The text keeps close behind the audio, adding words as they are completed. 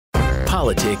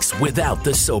politics without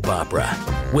the soap opera,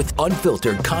 with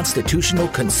unfiltered constitutional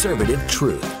conservative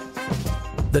truth.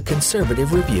 The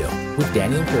Conservative Review with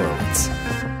Daniel Horowitz.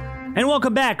 And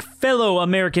welcome back, fellow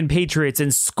American patriots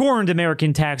and scorned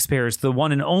American taxpayers, to the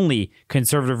one and only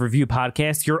Conservative Review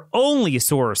podcast, your only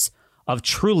source of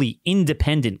truly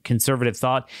independent conservative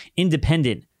thought,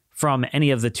 independent from any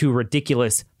of the two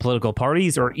ridiculous political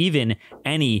parties or even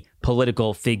any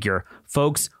political figure.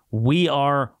 Folks, we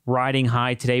are riding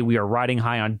high today. We are riding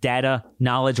high on data,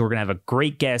 knowledge. We're going to have a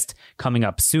great guest coming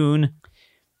up soon.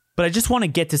 But I just want to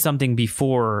get to something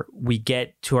before we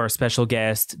get to our special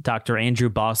guest, Dr. Andrew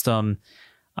Bostom.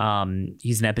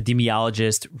 He's an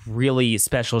epidemiologist, really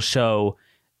special show,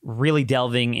 really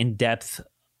delving in depth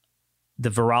the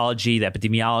virology, the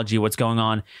epidemiology, what's going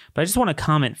on. But I just want to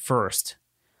comment first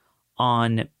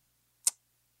on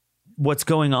what's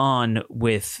going on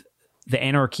with the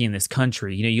anarchy in this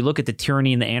country. You know, you look at the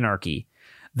tyranny and the anarchy,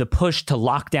 the push to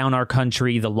lock down our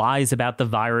country, the lies about the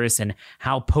virus and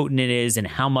how potent it is and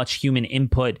how much human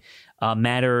input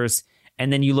matters.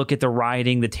 And then you look at the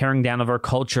rioting, the tearing down of our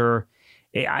culture.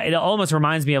 It almost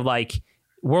reminds me of like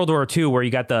World War II, where you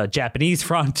got the Japanese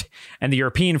front and the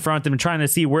European front. I'm trying to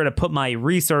see where to put my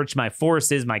research, my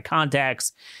forces, my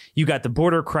contacts. You got the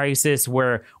border crisis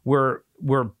where we're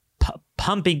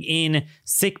pumping in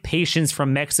sick patients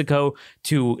from Mexico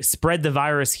to spread the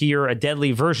virus here, a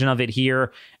deadly version of it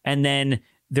here, and then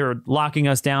they're locking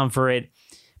us down for it.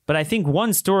 But I think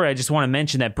one story I just want to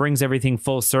mention that brings everything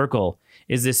full circle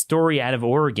is this story out of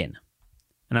Oregon.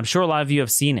 And I'm sure a lot of you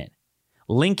have seen it.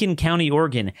 Lincoln County,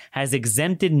 Oregon has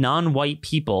exempted non-white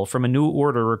people from a new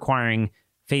order requiring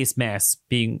face masks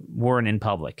being worn in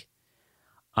public.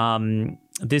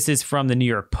 This is from the New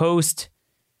York Post.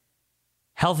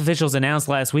 Health officials announced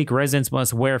last week residents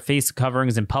must wear face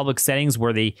coverings in public settings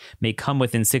where they may come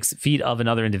within 6 feet of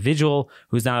another individual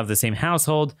who's not of the same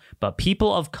household, but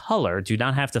people of color do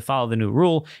not have to follow the new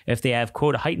rule if they have,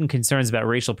 quote, heightened concerns about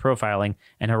racial profiling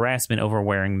and harassment over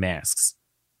wearing masks.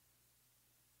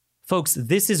 Folks,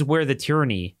 this is where the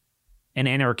tyranny and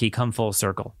anarchy come full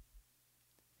circle.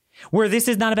 Where this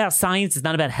is not about science, it's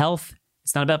not about health,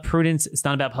 it's not about prudence, it's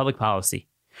not about public policy.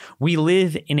 We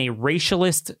live in a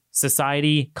racialist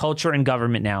society, culture, and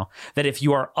government now that if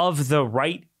you are of the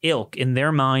right ilk in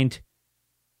their mind,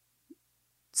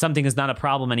 something is not a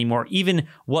problem anymore, even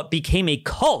what became a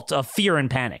cult of fear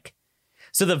and panic.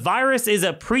 So the virus is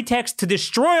a pretext to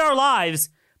destroy our lives,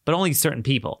 but only certain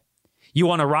people. You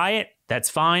want to riot? That's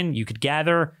fine. You could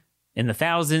gather in the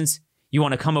thousands. You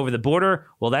want to come over the border?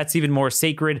 Well, that's even more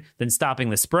sacred than stopping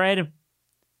the spread.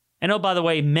 And oh, by the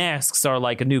way, masks are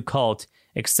like a new cult,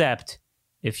 except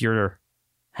if you're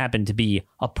happen to be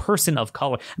a person of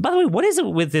color. By the way, what is it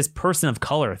with this person of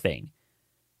color thing?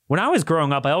 When I was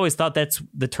growing up, I always thought that's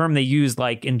the term they used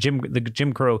like in the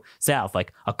Jim Crow South,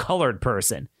 like a colored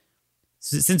person.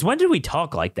 Since when did we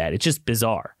talk like that? It's just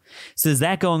bizarre. So is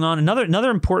that going on? Another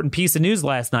important piece of news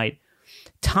last night.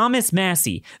 Thomas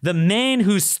Massie, the man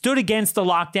who stood against the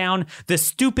lockdown, the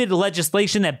stupid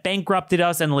legislation that bankrupted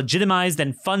us and legitimized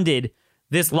and funded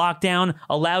this lockdown,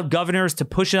 allowed governors to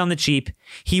push it on the cheap.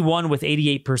 He won with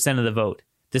 88% of the vote,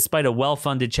 despite a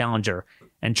well-funded challenger.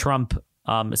 And Trump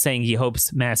saying he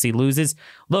hopes Massie loses.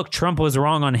 Look, Trump was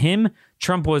wrong on him.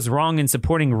 Trump was wrong in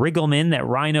supporting Riggleman, that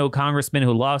rhino congressman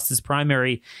who lost his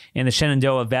primary in the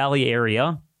Shenandoah Valley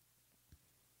area.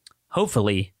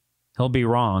 Hopefully, he'll be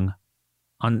wrong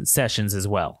on Sessions as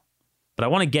well. But I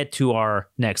want to get to our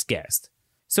next guest.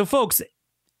 So, folks,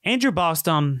 Andrew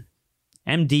Bostom,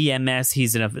 MD, MS,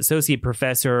 he's an associate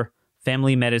professor,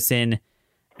 family medicine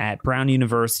at Brown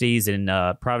University's in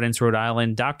Providence, Rhode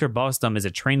Island. Dr. Bostom is a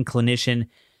trained clinician.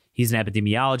 He's an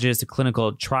epidemiologist, a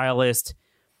clinical trialist.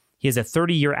 He has a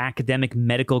 30-year academic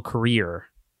medical career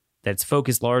that's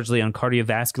focused largely on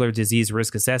cardiovascular disease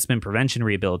risk assessment, prevention,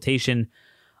 rehabilitation,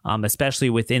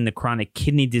 especially within the chronic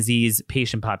kidney disease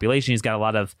patient population. He's got a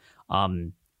lot of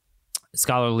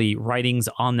scholarly writings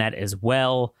on that as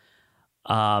well.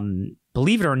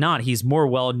 Believe it or not, he's more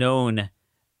well known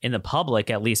in the public,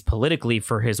 at least politically,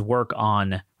 for his work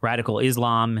on radical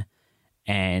Islam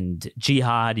and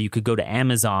jihad. You could go to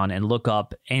Amazon and look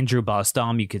up Andrew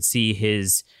Bostom. You could see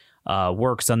his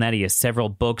works on that. He has several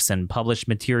books and published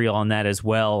material on that as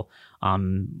well.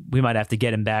 We might have to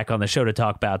get him back on the show to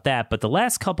talk about that. But the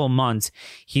last couple months,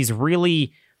 he's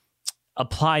really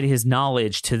applied his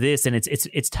knowledge to this. And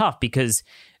it's tough because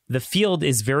the field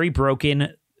is very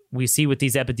broken. We see with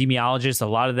these epidemiologists, a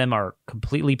lot of them are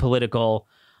completely political.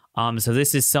 So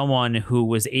this is someone who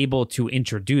was able to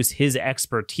introduce his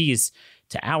expertise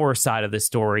to our side of the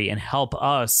story and help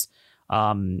us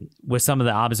with some of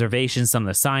the observations, some of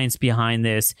the science behind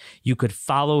this. You could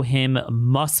follow him,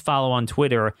 must follow on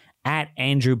Twitter at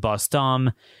Andrew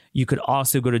Bostom. You could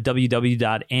also go to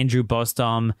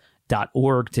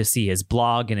www.andrewbostom.org to see his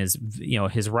blog and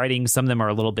his writings. Some of them are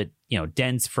a little bit,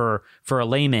 dense for a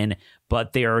layman,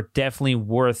 but they are definitely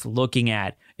worth looking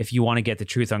at if you want to get the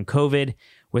truth on COVID.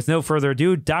 With no further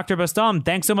ado, Dr. Bostom,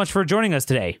 thanks so much for joining us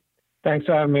today. Thanks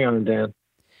for having me on, Dan.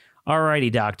 All righty,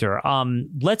 doctor.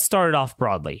 Let's start it off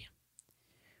broadly.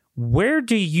 Where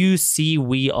do you see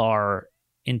we are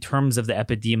in terms of the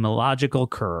epidemiological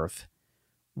curve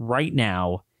right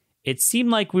now? It seemed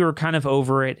like we were kind of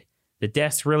over it. The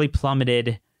deaths really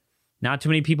plummeted. Not too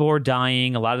many people were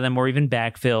dying. A lot of them were even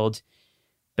backfilled.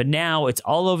 But now it's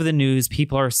all over the news.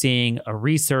 People are seeing a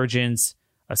resurgence,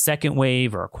 a second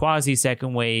wave or a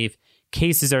quasi-second wave.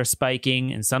 Cases are spiking.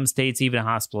 In some states, even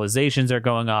hospitalizations are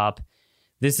going up.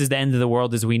 This is the end of the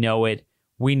world as we know it.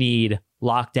 We need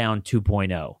lockdown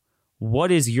 2.0.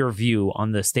 What is your view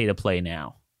on the state of play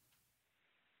now?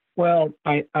 Well,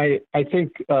 I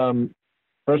think,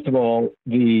 first of all,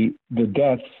 the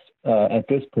deaths at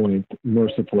this point,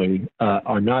 mercifully,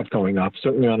 are not going up,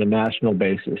 certainly on a national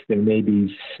basis. There may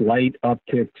be slight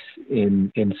upticks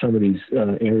in some of these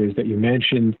areas that you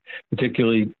mentioned,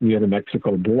 particularly near the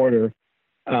Mexico border.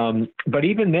 But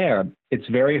even there, it's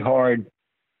very hard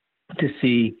to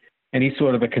see any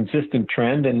sort of a consistent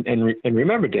trend. And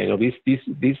remember, Daniel,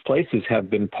 these places have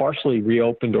been partially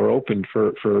reopened or opened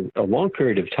for a long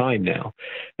period of time now.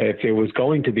 If there was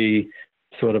going to be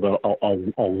sort of a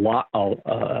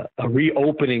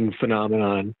reopening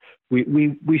phenomenon,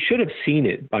 we should have seen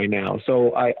it by now.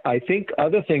 So I think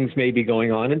other things may be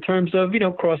going on in terms of,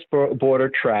 cross-border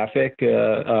traffic.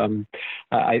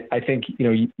 I think,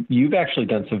 you've actually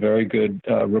done some very good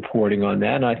reporting on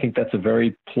that. And I think that's a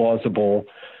very plausible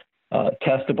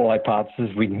testable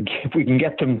hypothesis. If we can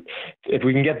get the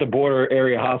border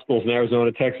area hospitals in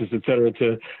Arizona, Texas, et cetera,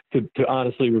 to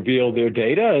honestly reveal their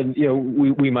data, and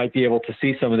we might be able to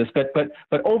see some of this. But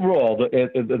overall,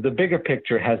 the bigger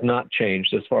picture has not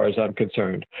changed as far as I'm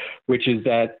concerned, which is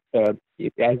that as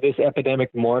this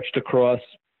epidemic marched across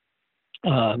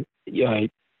China,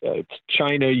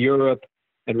 Europe,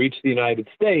 and reached the United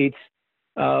States,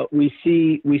 we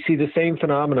see the same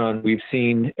phenomenon we've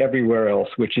seen everywhere else,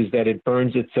 which is that it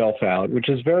burns itself out, which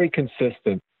is very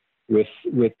consistent with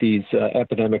these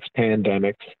epidemics,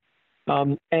 pandemics.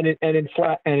 And in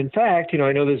fact,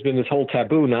 I know there's been this whole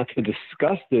taboo not to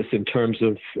discuss this in terms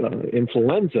of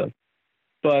influenza,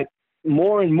 but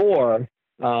more and more,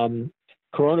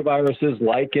 coronaviruses,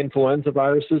 like influenza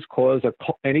viruses, cause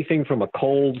anything from a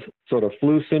cold sort of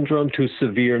flu syndrome to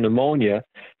severe pneumonia.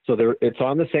 So it's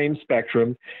on the same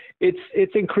spectrum.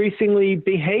 It's increasingly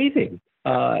behaving.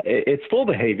 Its full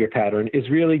behavior pattern is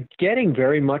really getting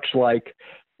very much like,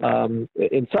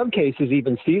 in some cases,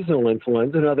 even seasonal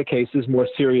influenza. In other cases, more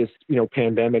serious,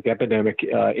 pandemic, epidemic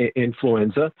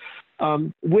influenza.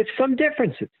 With some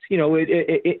differences.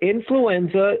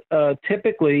 Influenza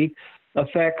typically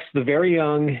affects the very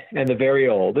young and the very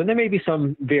old, and there may be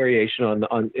some variation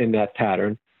in that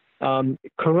pattern.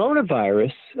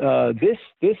 Coronavirus, this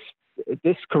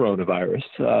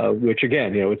coronavirus, which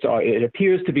again, it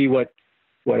appears to be what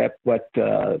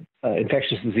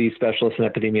infectious disease specialists and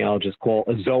epidemiologists call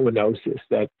a zoonosis.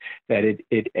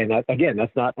 Again,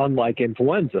 that's not unlike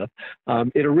influenza.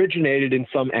 It originated in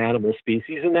some animal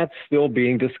species, and that's still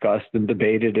being discussed and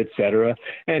debated, et cetera.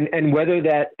 And whether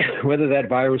that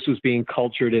virus was being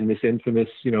cultured in this infamous,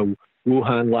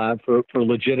 Wuhan lab for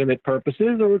legitimate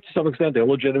purposes, or to some extent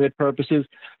illegitimate purposes,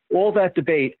 all that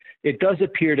debate, it does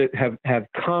appear to have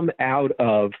come out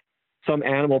of some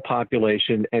animal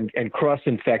population and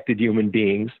cross-infected human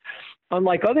beings.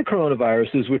 Unlike other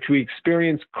coronaviruses, which we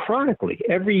experience chronically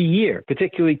every year,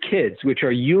 particularly kids, which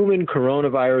are human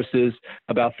coronaviruses,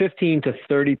 about 15 to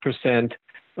 30%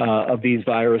 of these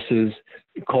viruses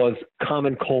cause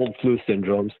common cold flu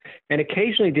syndromes. And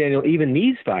occasionally, Daniel, even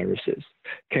these viruses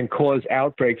can cause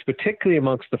outbreaks, particularly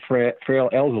amongst the frail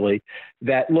elderly,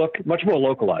 that look much more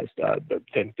localized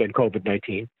than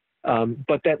COVID-19.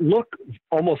 But that look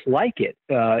almost like it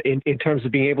in terms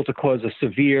of being able to cause a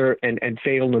severe and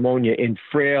fatal pneumonia in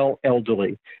frail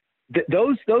elderly.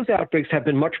 Those outbreaks have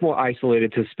been much more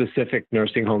isolated to specific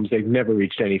nursing homes. They've never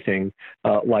reached anything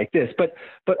like this. But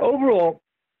overall,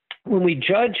 when we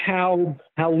judge how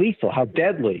lethal, how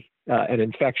deadly an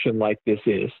infection like this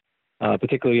is,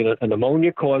 particularly a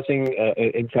pneumonia-causing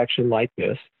infection like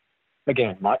this,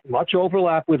 again, much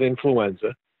overlap with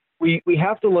influenza. We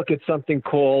have to look at something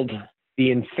called the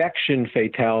infection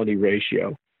fatality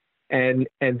ratio. And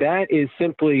that is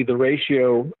simply the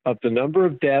ratio of the number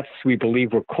of deaths we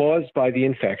believe were caused by the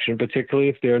infection, particularly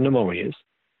if they're pneumonias,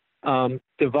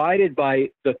 divided by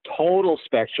the total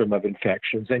spectrum of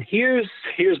infections. And here's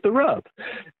the rub,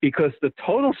 because the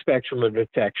total spectrum of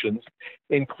infections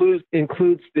includes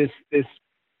this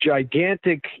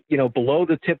gigantic, below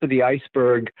the tip of the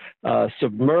iceberg,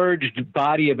 submerged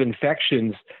body of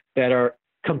infections that are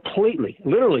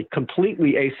literally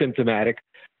completely asymptomatic.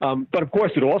 But of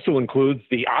course, it also includes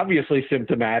the obviously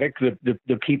symptomatic,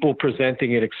 the people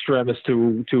presenting in extremis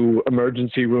to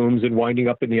emergency rooms and winding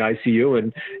up in the ICU,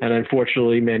 and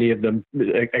unfortunately many of them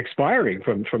expiring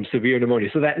from severe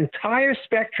pneumonia. So that entire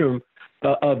spectrum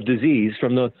of disease,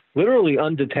 from the literally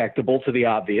undetectable to the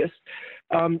obvious,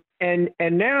 and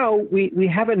now we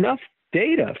have enough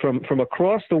data from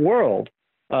across the world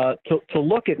to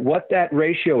look at what that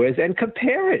ratio is and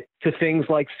compare it to things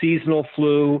like seasonal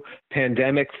flu,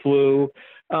 pandemic flu.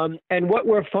 And what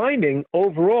we're finding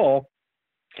overall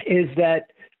is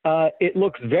that it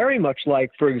looks very much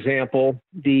like, for example,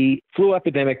 the flu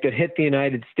epidemic that hit the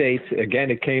United States.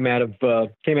 Again, it came out of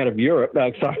Europe.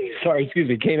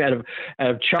 Came out of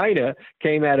China,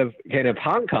 came out of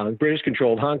Hong Kong,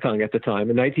 British-controlled Hong Kong at the time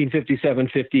in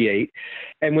 1957-58.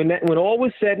 And when all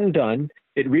was said and done,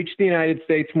 it reached the United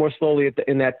States more slowly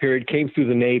in that period, came through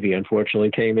the Navy,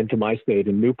 unfortunately, came into my state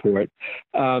in Newport,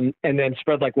 and then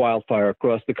spread like wildfire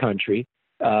across the country.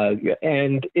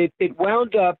 And it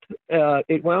wound up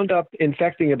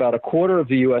infecting about a quarter of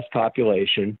the U.S.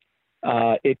 population.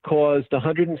 It caused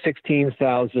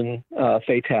 116,000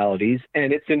 fatalities,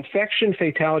 and its infection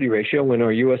fatality ratio, when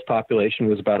our U.S. population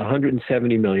was about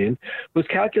 170 million, was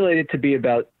calculated to be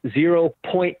about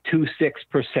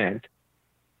 0.26%.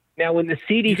 Now, when the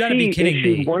CDC you gotta be kidding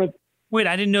me. Wait,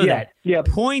 I didn't know that. Yeah,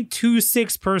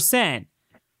 0.26%.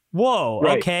 Whoa.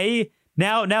 Right. Okay.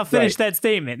 Now finish that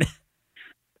statement.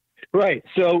 Right.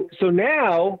 So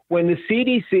now when the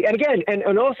CDC, and again,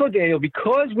 and also, Daniel,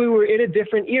 because we were in a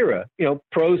different era,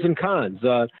 pros and cons.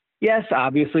 Yes,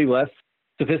 obviously less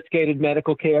sophisticated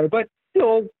medical care, but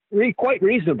quite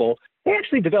reasonable. They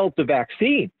actually developed a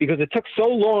vaccine because it took so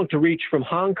long to reach from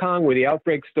Hong Kong, where the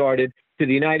outbreak started, to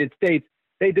the United States.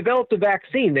 They developed a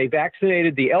vaccine. They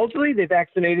vaccinated the elderly. They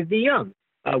vaccinated the young,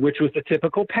 which was the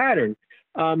typical pattern.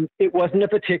 It wasn't a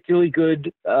particularly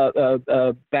good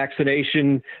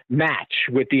vaccination match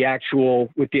with the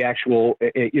actual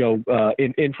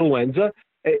influenza,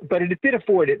 but it did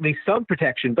afford at least some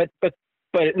protection. But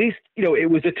at least it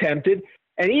was attempted.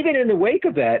 And even in the wake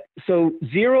of that, so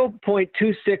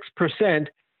 0.26%.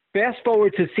 Fast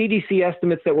forward to CDC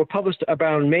estimates that were published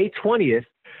around May 20th.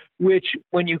 Which,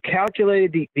 when you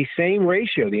calculated the same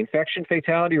ratio, the infection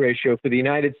fatality ratio for the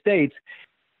United States,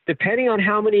 depending on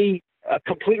how many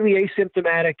completely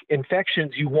asymptomatic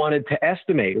infections you wanted to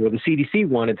estimate, or the CDC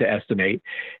wanted to estimate,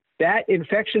 that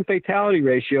infection fatality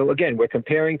ratio, again, we're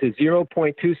comparing to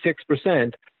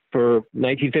 0.26% for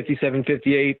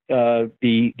 1957-58,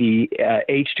 the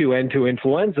H2N2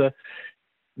 influenza.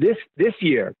 This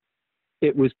year,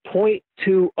 it was 0.20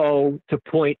 to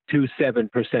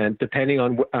 0.27%, depending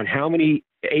on how many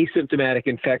asymptomatic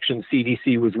infections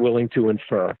CDC was willing to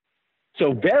infer.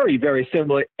 So very, very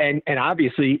similar, and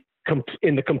obviously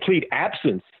in the complete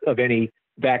absence of any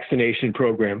vaccination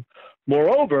program.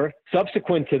 Moreover,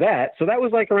 subsequent to that, so that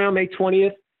was like around May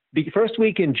 20th, the first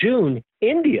week in June,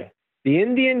 India, the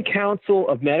Indian Council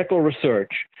of Medical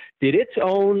Research, did its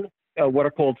own what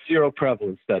are called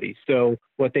seroprevalence studies. So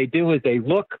what they do is they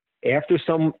look after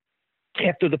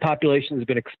the population has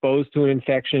been exposed to an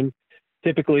infection.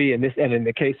 Typically, in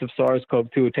the case of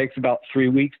SARS-CoV-2, it takes about 3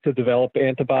 weeks to develop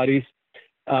antibodies.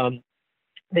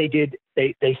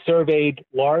 They surveyed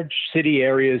large city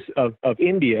areas of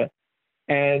India,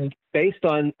 and based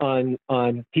on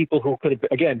people who could have,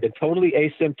 again, been totally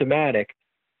asymptomatic,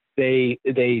 they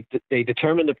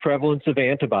determined the prevalence of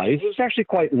antibodies. It was actually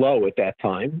quite low at that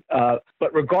time,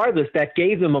 but regardless, that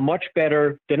gave them a much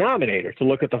better denominator to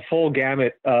look at the full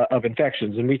gamut of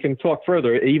infections. And we can talk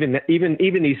further. Even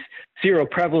these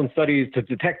seroprevalence studies to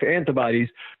detect antibodies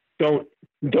don't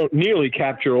nearly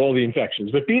capture all the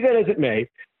infections. But be that as it may,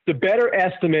 the better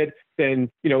estimate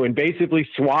than invasively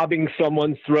swabbing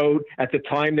someone's throat at the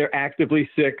time they're actively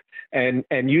sick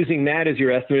and using that as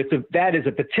your estimate. So that is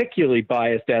a particularly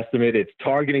biased estimate. It's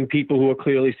targeting people who are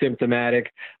clearly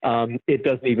symptomatic. It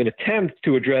doesn't even attempt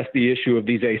to address the issue of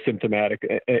these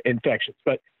asymptomatic infections.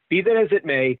 But be that as it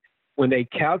may, when they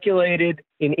calculated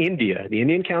in India, the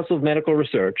Indian Council of Medical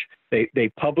Research,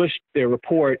 they published their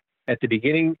report at the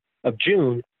beginning of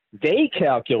June. they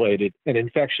calculated an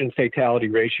infection fatality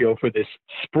ratio for this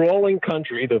sprawling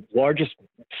country, the largest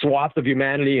swath of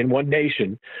humanity in one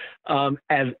nation,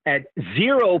 at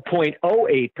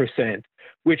 0.08%,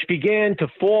 which began to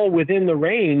fall within the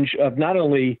range of not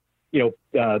only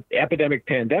epidemic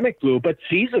pandemic flu, but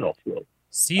seasonal flu.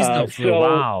 Seasonal flu.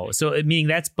 Wow. So meaning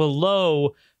that's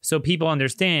below. So people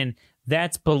understand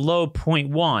that's below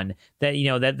 0.1.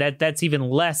 That's even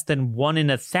less than 1 in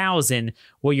 1,000.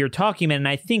 What you're talking about, and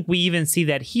I think we even see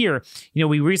that here.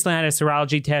 We recently had a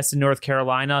serology test in North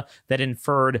Carolina that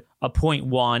inferred a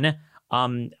 0.1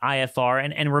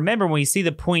 IFR, and remember when you see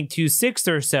the 0.26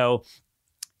 or so,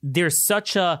 there's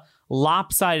such a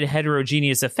lopsided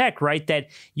heterogeneous effect, right? That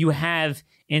you have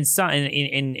in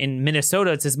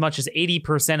Minnesota, it's as much as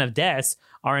 80% of deaths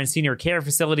are in senior care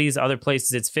facilities. Other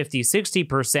places it's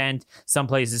 50-60%. Some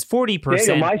places 40%.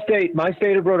 Yeah, my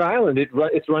state of Rhode Island,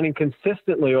 it's running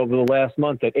consistently over the last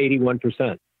month at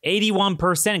 81%.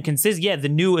 81% consistent. Yeah,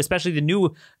 especially the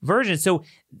new version. So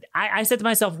I said to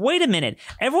myself, wait a minute.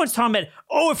 Everyone's talking about,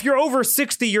 if you're over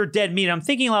 60, you're dead meat. I'm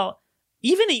thinking, well,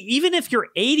 even if you're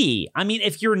 80, I mean,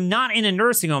 if you're not in a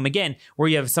nursing home, again, where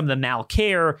you have some of the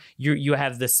malcare, you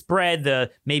have the spread,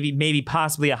 the maybe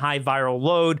possibly a high viral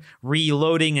load,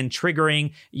 reloading and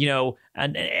triggering,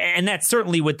 and that's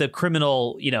certainly with the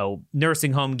criminal,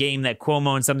 nursing home game that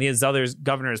Cuomo and some of these other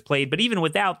governors played. But even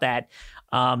without that,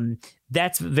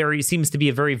 seems to be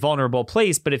a very vulnerable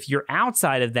place. But if you're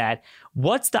outside of that,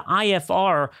 what's the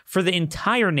IFR for the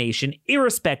entire nation,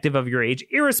 irrespective of your age,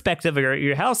 irrespective of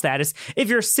your health status, if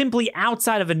you're simply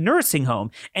outside of a nursing home?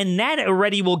 And that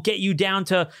already will get you down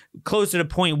to closer to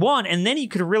 0.1. And then you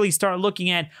could really start looking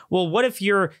at, well, what if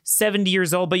you're 70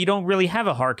 years old, but you don't really have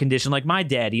a heart condition like my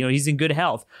dad? He's in good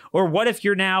health. Or what if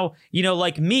you're now,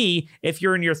 like me, if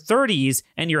you're in your 30s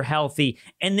and you're healthy,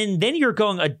 and then you're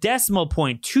going a decimal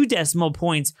point, 2 decimal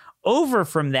points over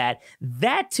from that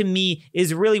to me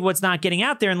is really what's not getting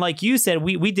out there. And like you said,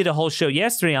 we did a whole show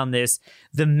yesterday on this,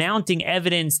 the mounting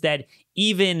evidence that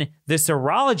even the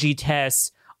serology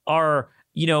tests are,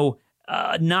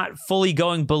 not fully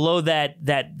going below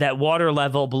that water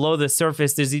level, below the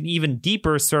surface. There's an even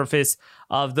deeper surface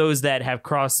of those that have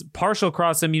partial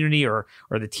cross immunity or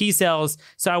the T cells.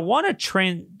 So I want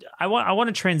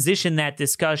to transition that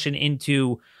discussion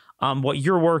into what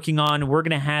you're working on. We're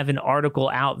going to have an article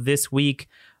out this week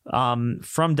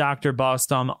from Dr.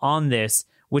 Bostom on this,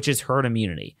 which is herd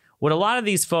immunity. What a lot of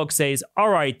these folks say is, all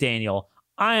right, Daniel,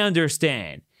 I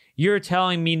understand. You're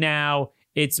telling me now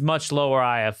it's much lower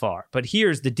IFR. But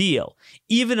here's the deal.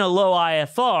 Even a low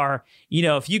IFR,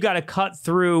 if you got to cut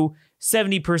through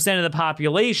 70% of the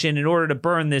population in order to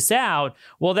burn this out,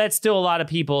 well, that's still a lot of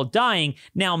people dying.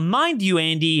 Now, mind you,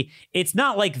 Andy, it's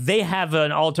not like they have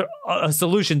a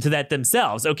solution to that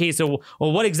themselves. Okay, so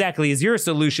what exactly is your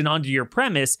solution under your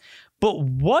premise? But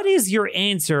what is your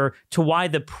answer to why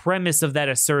the premise of that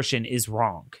assertion is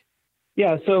wrong?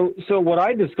 Yeah. So what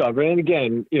I discovered, and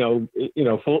again,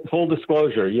 full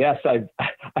disclosure, yes, I'm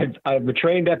a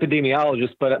trained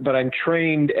epidemiologist, but I'm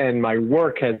trained and my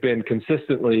work has been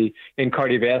consistently in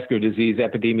cardiovascular disease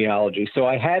epidemiology. So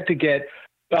I had to get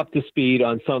up to speed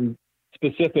on some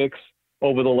specifics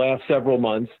over the last several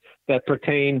months that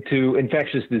pertain to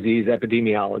infectious disease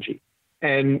epidemiology.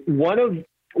 And one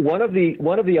of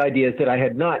the ideas that I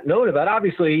had not known about,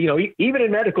 obviously, even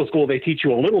in medical school, they teach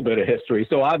you a little bit of history.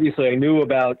 So obviously I knew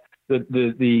about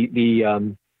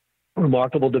the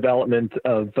remarkable development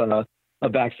of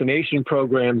vaccination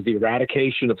programs, the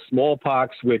eradication of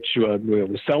smallpox, which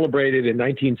was celebrated in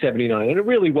 1979. And it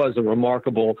really was a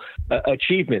remarkable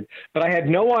achievement. But I had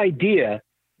no idea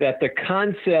that the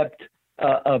concept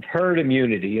of herd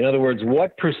immunity, in other words,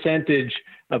 what percentage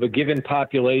of a given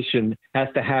population has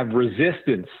to have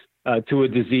resistance to a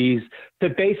disease to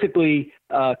basically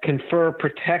confer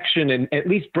protection and at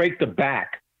least break the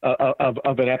back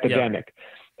of an epidemic.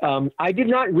 Yep. I did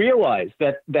not realize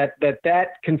that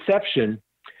conception,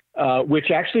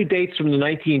 which actually dates from the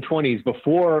 1920s,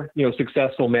 before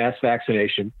successful mass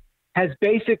vaccination, has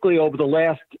basically over the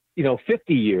last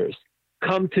 50 years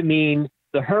come to mean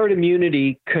the herd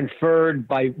immunity conferred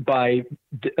by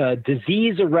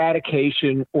disease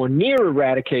eradication or near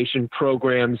eradication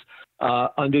programs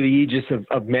under the aegis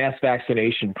of mass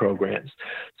vaccination programs.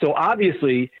 So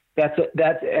obviously, that's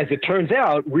as it turns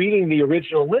out, reading the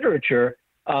original literature,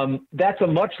 that's a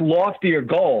much loftier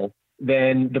goal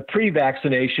than the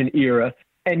pre-vaccination era.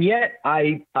 And yet,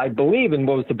 I believe, and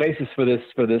what was the basis for this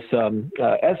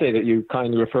essay that you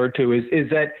kindly referred to, is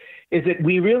that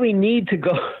we really need to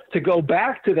go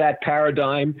back to that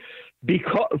paradigm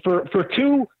because for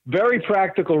 2 very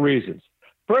practical reasons.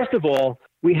 First of all,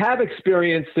 we have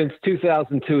experienced since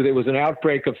 2002, there was an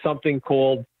outbreak of something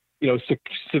called,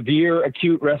 severe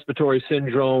acute respiratory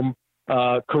syndrome,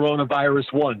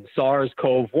 coronavirus 1,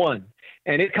 SARS-CoV-1.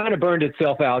 And it kind of burned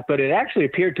itself out, but it actually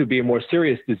appeared to be a more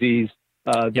serious disease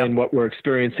than what we're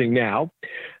experiencing now.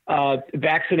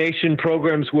 Vaccination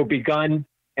programs were begun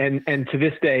and to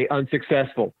this day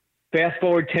unsuccessful. Fast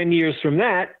forward 10 years from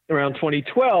that, around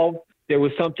 2012, there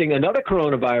was another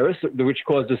coronavirus, which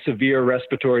caused a severe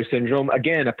respiratory syndrome.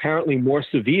 Again, apparently more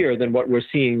severe than what we're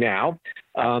seeing now,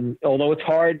 although it's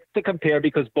hard to compare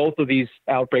because both of these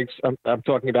outbreaks I'm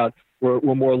talking about were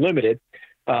more limited.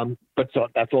 But so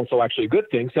that's also actually a good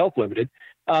thing, self-limited.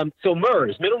 So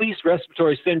MERS, Middle East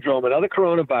Respiratory Syndrome, another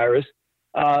coronavirus,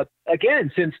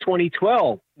 again, since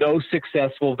 2012, no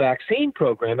successful vaccine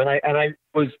program. And I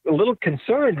was a little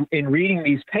concerned in reading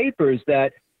these papers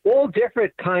that all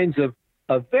different kinds of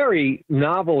very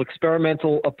novel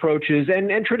experimental approaches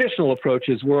and traditional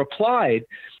approaches were applied.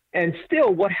 And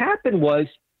still what happened was,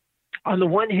 on the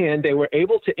one hand, they were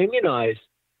able to immunize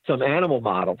some animal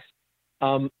models.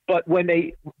 But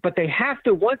they have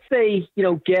to, once they,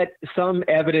 get some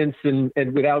evidence and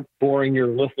without boring your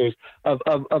listeners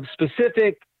of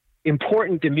specific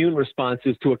important immune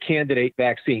responses to a candidate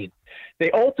vaccine,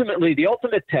 the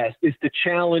ultimate test is to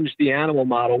challenge the animal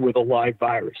model with a live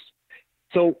virus.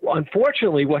 So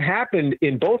unfortunately, what happened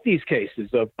in both these cases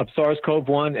of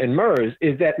SARS-CoV-1 and MERS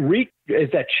is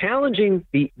that challenging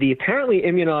the apparently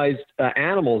immunized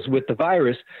animals with the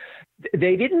virus,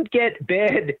 they didn't get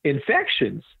bad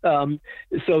infections.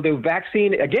 So the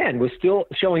vaccine, again, was still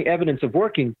showing evidence of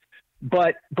working,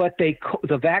 but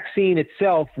the vaccine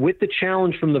itself, with the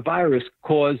challenge from the virus,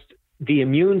 caused the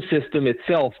immune system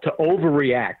itself to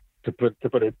overreact, to put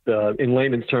it in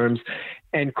layman's terms,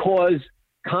 and cause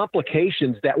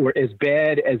complications that were as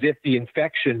bad as if the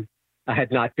infection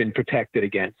had not been protected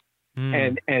against,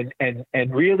 and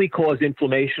really cause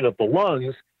inflammation of the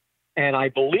lungs. And I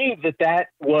believe that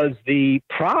was the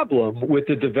problem with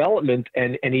the development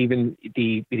and even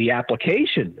the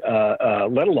application,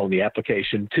 let alone the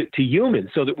application to humans,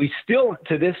 so that we still,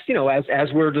 to this,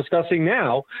 as we're discussing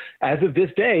now, as of this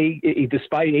day,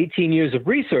 despite 18 years of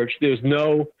research, there's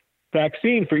no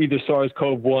vaccine for either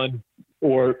SARS-CoV-1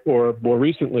 or more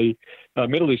recently,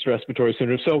 Middle East Respiratory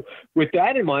Syndrome. So with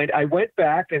that in mind, I went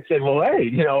back and said, well,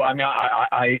 hey,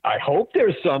 I hope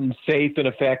there's some safe and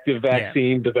effective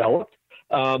vaccine developed.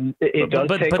 It does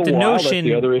take a while. That's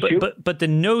the other issue. But the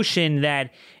notion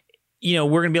that, we're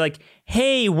going to be like,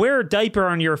 hey, wear a diaper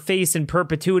on your face in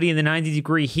perpetuity in the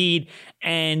 90-degree heat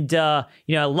and,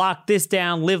 lock this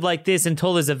down, live like this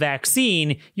until there's a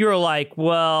vaccine. You're like,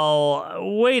 well,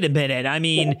 wait a minute. I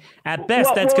mean, at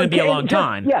best, that's going to be a long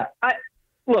time. Yeah.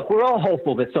 Look, we're all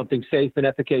hopeful that something safe and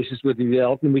efficacious would be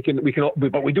developed, and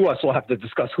but we do also have to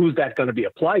discuss who's that going to be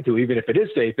applied to, even if it is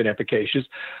safe and efficacious.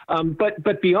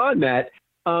 But beyond that,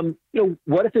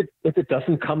 what if it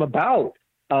doesn't come about?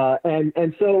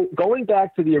 And so going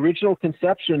back to the original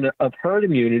conception of herd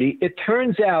immunity, it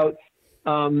turns out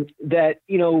that,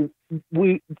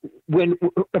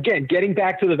 getting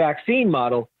back to the vaccine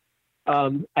model,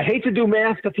 I hate to do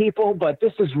math to people, but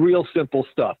this is real simple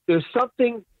stuff. There's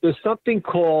something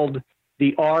called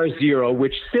the R0,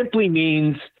 which simply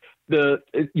means the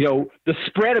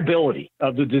spreadability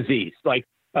of the disease. Like,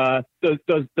 does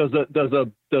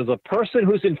a person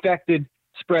who's infected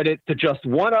spread it to just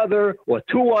one other or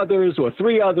two others or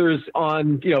three others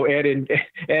on, ad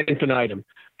infinitum?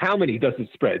 How many does it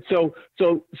spread? So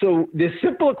this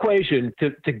simple equation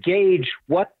to gauge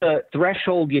what the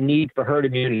threshold you need for herd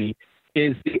immunity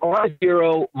is the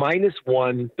R0 minus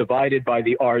 1 divided by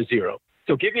the R0.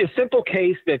 So give you a simple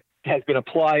case that has been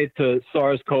applied to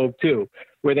SARS-CoV-2,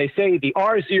 where they say the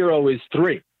R0 is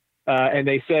 3. And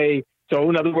they say, so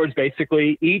in other words,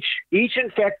 basically each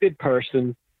infected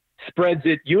person spreads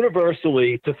it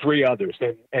universally to 3 others,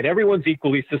 and everyone's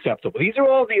equally susceptible. These are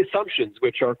all the assumptions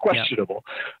which are questionable,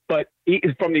 but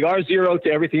from the R0 to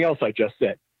everything else I just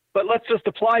said. But let's just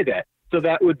apply that. So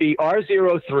that would be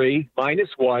R0 3 minus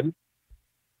 1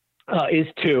 is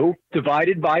 2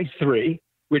 divided by 3,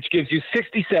 which gives you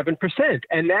 67%.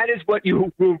 And that is what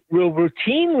you will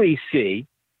routinely see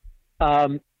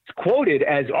quoted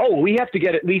as, we have to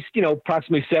get at least,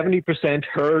 approximately 70%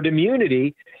 herd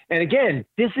immunity. And again,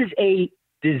 this is a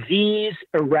disease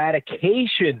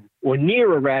eradication or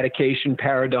near eradication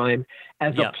paradigm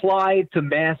as applied to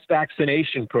mass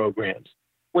vaccination programs.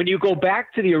 When you go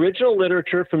back to the original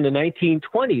literature from the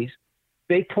 1920s,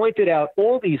 they pointed out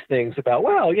all these things about,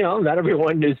 well, not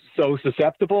everyone is so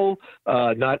susceptible.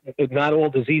 Not all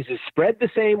diseases spread the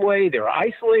same way. There are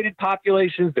isolated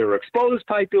populations. There are exposed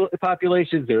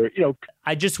populations.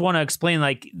 I just want to explain,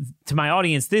 to my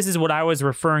audience, this is what I was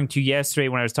referring to yesterday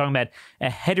when I was talking about a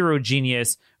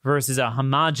heterogeneous versus a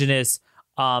homogeneous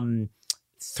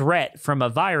threat from a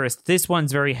virus. This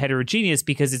one's very heterogeneous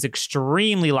because it's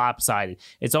extremely lopsided.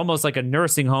 It's almost like a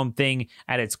nursing home thing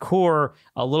at its core,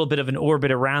 a little bit of an orbit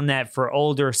around that for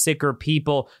older, sicker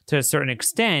people to a certain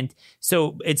extent.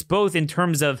 So it's both in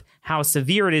terms of how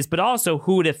severe it is, but also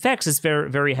who it affects is very,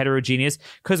 very heterogeneous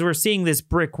because we're seeing this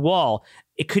brick wall.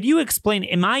 Could you explain,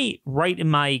 am I right in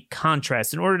my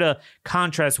contrast, in order to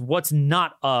contrast what's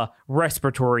not a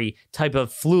respiratory type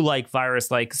of flu-like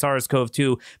virus like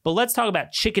SARS-CoV-2, but let's talk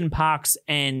about chickenpox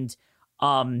and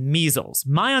measles.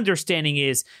 My understanding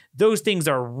is those things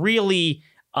are really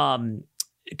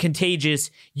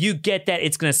contagious. You get that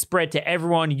it's going to spread to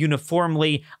everyone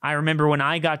uniformly. I remember when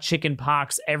I got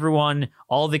chickenpox,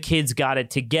 all the kids got it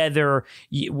together,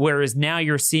 whereas now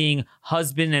you're seeing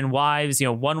husband and wives,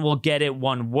 one will get it,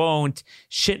 one won't.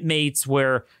 Shipmates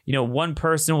where, one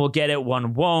person will get it,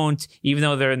 one won't, even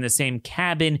though they're in the same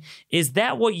cabin. Is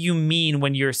that what you mean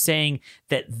when you're saying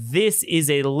that this is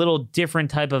a little different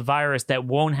type of virus that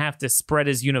won't have to spread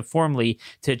as uniformly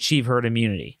to achieve herd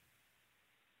immunity?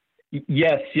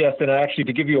 Yes. And actually,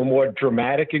 to give you a more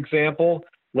dramatic example,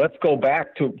 let's go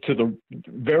back to the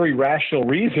very rational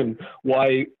reason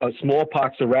why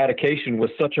smallpox eradication was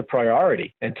such a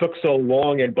priority and took so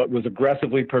long but was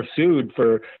aggressively pursued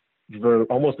for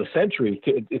almost a century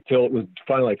until it was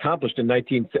finally accomplished in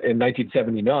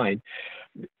 1979.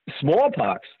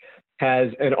 Smallpox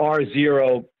has an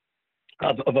R0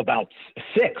 of about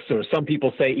 6, or some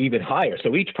people say even higher.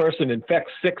 So each person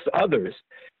infects 6 others.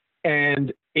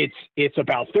 And it's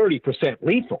about 30%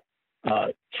 lethal,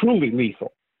 truly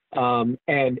lethal,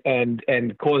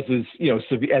 and causes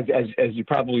severe, as you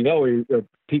probably know, or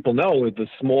people know, the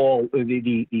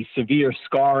severe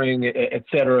scarring, et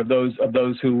cetera, of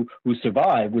those who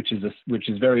survive, which is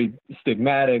very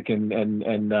stigmatic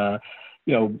and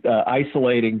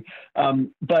isolating.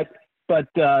 But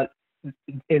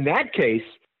in that case,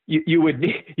 you would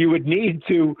need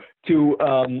to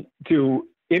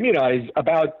immunize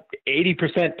about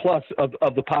 80% plus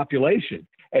of the population.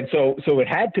 And so it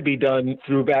had to be done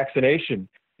through vaccination.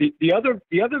 The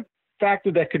other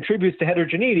factor that contributes to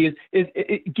heterogeneity is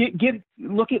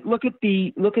look at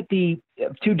the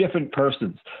two different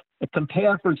persons.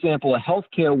 Compare, for example, a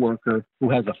healthcare worker who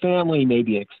has a family,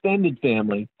 maybe an extended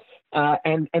family,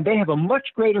 and they have a much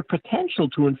greater potential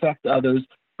to infect others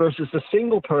versus a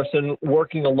single person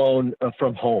working alone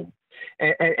from home.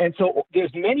 And so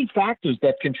there's many factors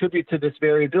that contribute to this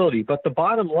variability. But the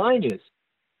bottom line is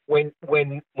when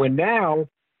now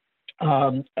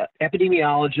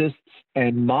epidemiologists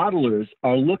and modelers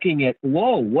are looking at,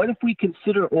 what if we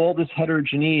consider all this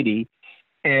heterogeneity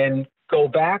and go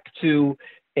back to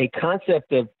a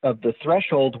concept of the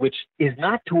threshold, which is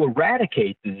not to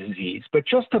eradicate the disease, but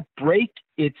just to break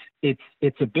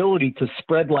its ability to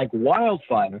spread like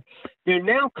wildfire. They're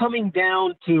now coming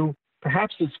down to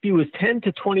perhaps as few as 10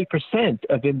 to 20%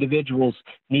 of individuals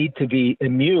need to be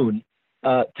immune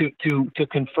to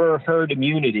confer herd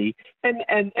immunity,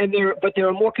 but there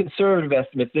are more conservative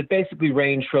estimates that basically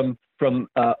range from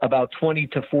about 20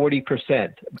 to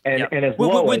 40%, and as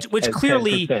low as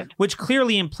 10%. Which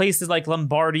clearly in places like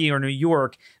Lombardy or New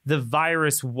York, the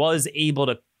virus was able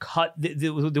to cut.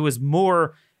 There was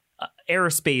more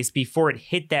airspace before it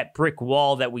hit that brick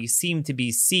wall that we seem to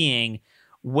be seeing,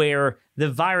 where the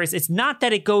virus, it's not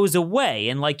that it goes away.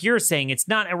 And like you're saying, it's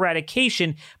not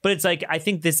eradication, but it's like, I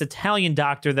think this Italian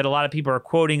doctor that a lot of people are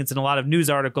quoting, it's in a lot of news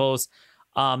articles,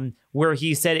 where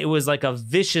he said it was like a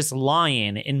vicious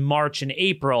lion in March and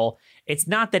April. It's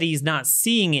not that he's not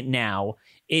seeing it now.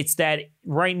 It's that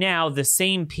right now, the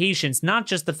same patients, not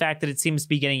just the fact that it seems to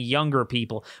be getting younger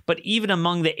people, but even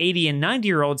among the 80 and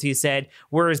 90-year-olds, he said,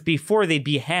 whereas before they'd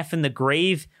be half in the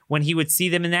grave when he would see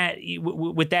them in that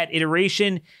with that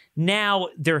iteration, now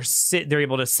they're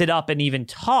able to sit up and even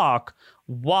talk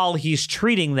while he's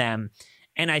treating them.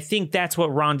 And I think that's what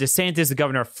Ron DeSantis, the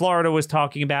governor of Florida, was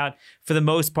talking about for the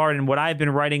most part, and what I've been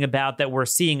writing about that we're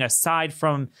seeing aside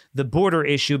from the border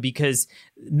issue, because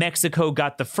Mexico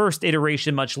got the first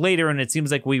iteration much later, and it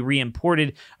seems like we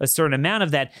re-imported a certain amount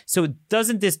of that. So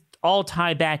doesn't this all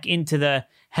tie back into the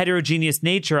heterogeneous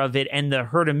nature of it and the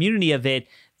herd immunity of it,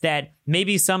 that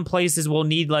maybe some places will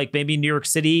need, like maybe New York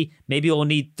City, maybe we'll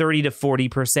need 30 to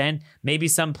 40%. Maybe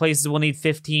some places will need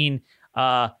 15,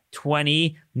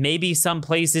 20, maybe some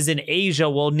places in Asia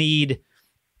will need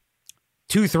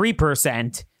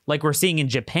 2-3%, like we're seeing in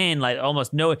Japan, like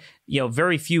almost no,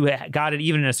 very few got it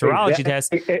even in a serology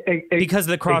test because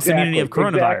of the cross immunity of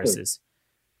coronaviruses. Exactly.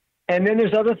 And then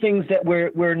there's other things that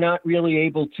we're not really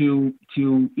able to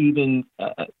even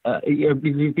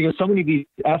because so many of these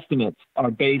estimates are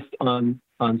based on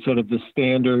sort of the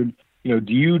standard. Do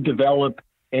you develop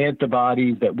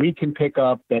antibodies that we can pick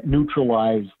up that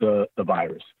neutralize the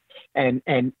virus? And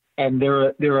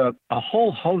there are a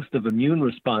whole host of immune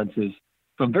responses,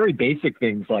 from very basic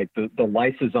things like the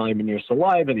lysozyme in your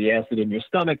saliva, the acid in your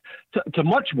stomach, to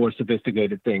much more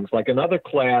sophisticated things like another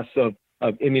class of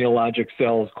immunologic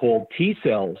cells called T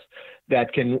cells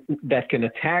that can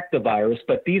attack the virus.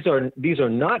 But these are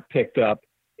not picked up.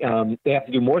 They have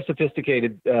to do more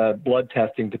sophisticated blood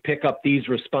testing to pick up these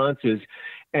responses.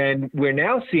 And we're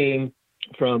now seeing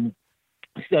from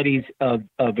studies of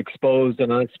exposed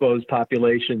and unexposed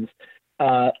populations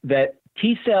that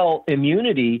T cell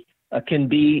immunity can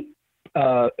be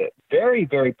very,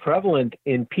 very prevalent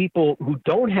in people who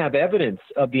don't have evidence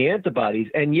of the antibodies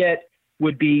and yet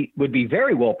would be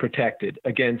very well protected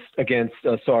against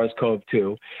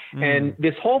SARS-CoV-2. And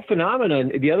this whole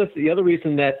phenomenon, the other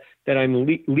reason that I'm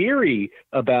leery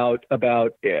about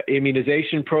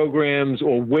immunization programs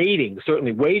or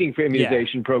certainly waiting for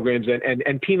immunization programs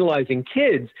and penalizing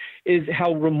kids is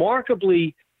how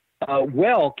remarkably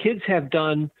well kids have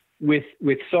done with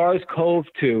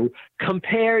SARS-CoV-2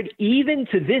 compared even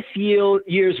to this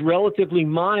year's relatively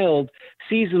mild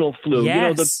seasonal flu.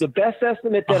 Yes. The best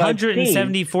estimate that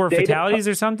 174 I've seen, fatalities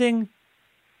or something?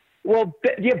 Well,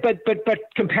 yeah, but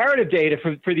comparative data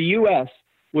for the U.S.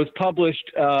 was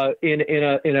published in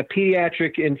a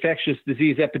pediatric infectious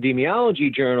disease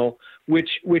epidemiology journal,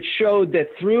 which showed that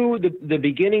through the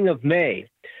beginning of May,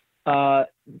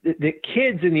 the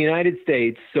kids in the United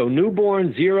States, so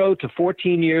newborn 0 to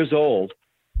 14 years old,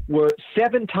 were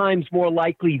 7 times more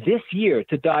likely this year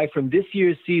to die from this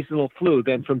year's seasonal flu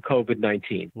than from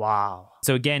COVID-19. Wow.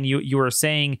 So again, you were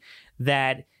saying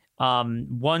that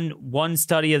one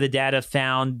study of the data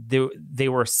found they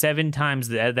were 7 times,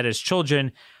 that is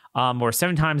children, were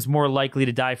 7 times more likely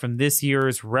to die from this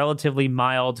year's relatively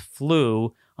mild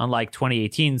flu, unlike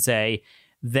 2018, say,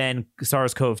 than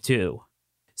SARS-CoV-2.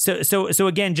 So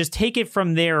again, just take it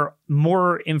from there,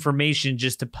 more information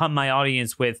just to pump my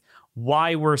audience with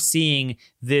why we're seeing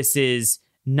this is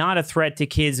not a threat to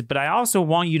kids. But I also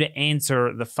want you to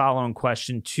answer the following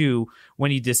question too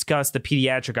when you discuss the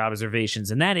pediatric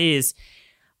observations. And that is,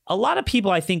 a lot of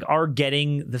people I think are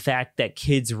getting the fact that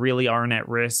kids really aren't at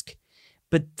risk.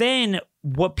 But then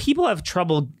what people have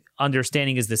trouble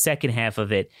understanding is the second half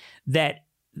of it, that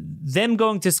them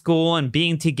going to school and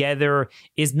being together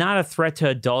is not a threat to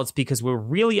adults because we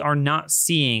really are not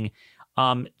seeing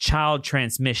child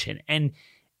transmission. And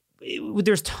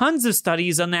there's tons of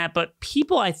studies on that, but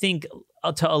people, I think,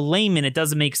 to a layman, it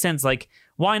doesn't make sense. Like,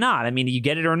 why not? I mean, you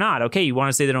get it or not. Okay, you want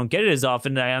to say they don't get it as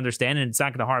often, I understand, and it's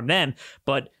not going to harm them,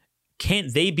 but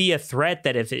can't they be a threat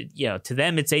that if it, to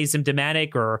them it's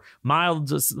asymptomatic or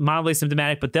mildly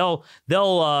symptomatic, but they'll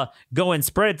go and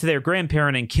spread it to their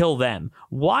grandparent and kill them?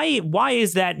 Why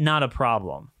is that not a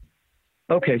problem?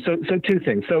 Okay, so 2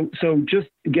 things. So just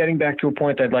getting back to a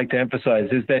point I'd like to emphasize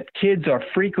is that kids are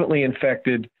frequently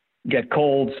infected, get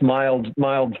colds, mild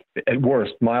at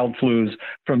worst, mild flus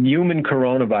from human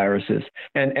coronaviruses,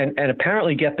 and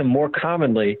apparently get them more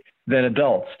commonly than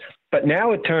adults. But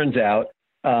now it turns out,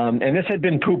 and this had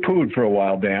been poo-pooed for a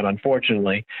while, Dan,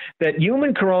 unfortunately, that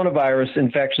human coronavirus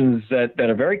infections that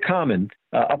are very common,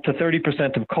 up to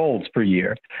 30% of colds per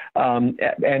year,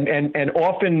 and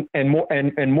often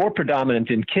and more predominant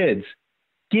in kids,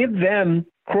 give them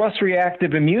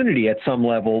cross-reactive immunity at some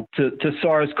level to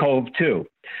SARS-CoV-2.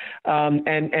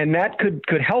 And that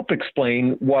could help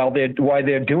explain why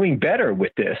they're doing better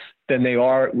with this than they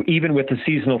are even with the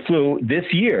seasonal flu this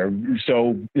year.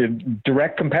 So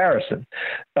direct comparison,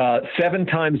 7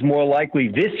 times more likely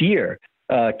this year,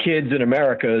 kids in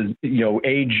America,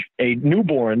 age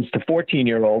newborns to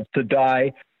 14-year-olds to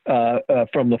die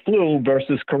from the flu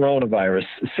versus coronavirus,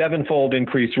 7-fold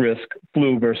increased risk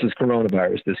flu versus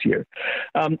coronavirus this year.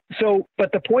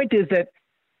 But the point is that,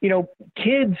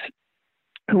 kids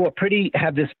who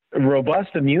have this robust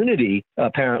immunity,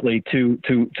 apparently, to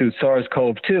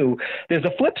SARS-CoV-2, there's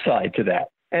a flip side to that.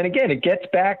 And again, it gets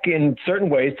back in certain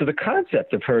ways to the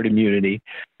concept of herd immunity,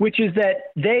 which is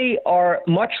that they are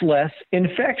much less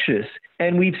infectious.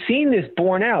 And we've seen this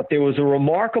borne out. There was a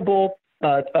remarkable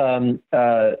what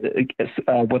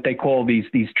they call these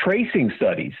tracing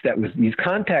studies. That was these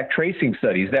contact tracing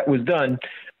studies that was done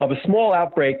of a small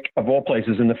outbreak of all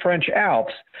places in the French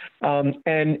Alps,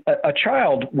 and a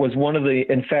child was one of the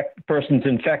persons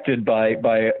infected by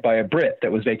a Brit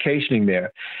that was vacationing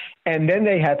there. And then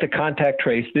they had to contact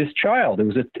trace this child. It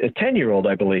was a 10-year-old,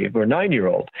 I believe, or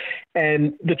 9-year-old.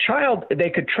 And the child, they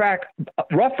could track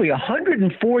roughly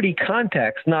 140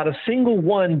 contacts. Not a single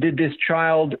one did this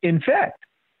child infect.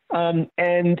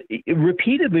 And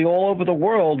repeatedly all over the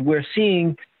world, we're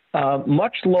seeing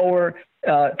much lower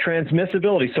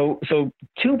transmissibility. So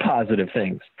two positive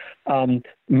things.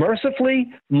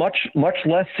 Mercifully, much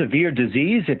less severe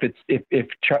disease if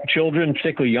children,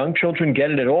 particularly young children, get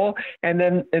it at all. And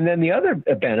then the other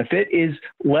benefit is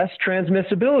less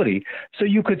transmissibility. So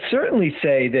you could certainly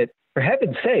say that, for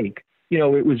heaven's sake,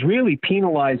 it was really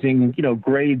penalizing,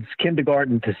 grades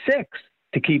kindergarten to 6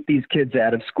 to keep these kids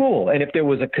out of school. And if there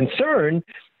was a concern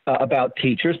about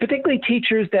teachers, particularly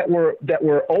teachers that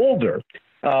were older,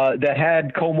 that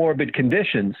had comorbid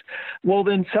conditions, well,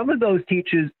 then some of those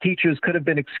teachers could have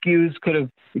been excused, could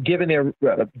have given their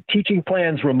teaching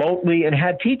plans remotely and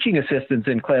had teaching assistants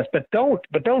in class, but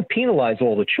don't penalize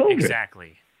all the children.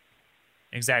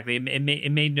 Exactly.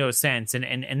 It made no sense,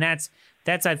 and that's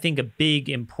I think a big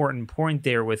important point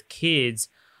there with kids.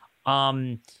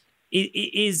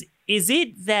 Is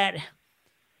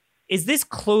this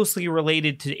closely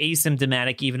related to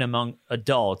asymptomatic even among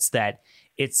adults, that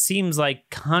it seems like,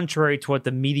 contrary to what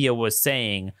the media was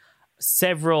saying,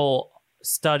 several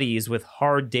studies with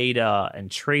hard data and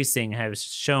tracing have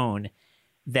shown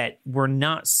that we're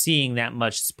not seeing that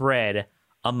much spread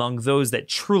among those that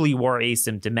truly were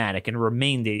asymptomatic and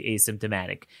remained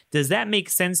asymptomatic. Does that make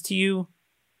sense to you?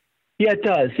 Yeah, it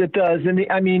does. It does. And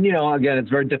again, it's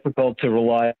very difficult to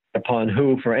rely upon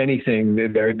WHO for anything.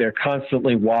 They're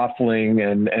constantly waffling,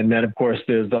 and then of course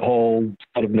there's the whole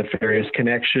sort of nefarious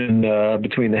connection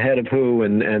between the head of WHO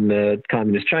and the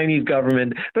communist Chinese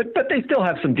government. But they still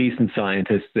have some decent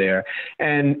scientists there,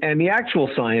 and the actual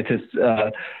scientists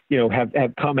have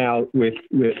come out with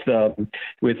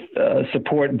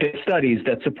support studies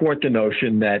that support the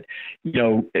notion that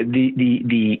the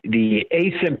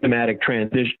asymptomatic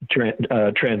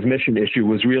transmission issue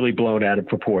was really blown out of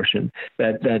proportion.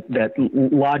 That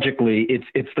logically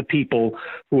it's the people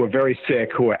who are very sick,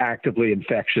 who are actively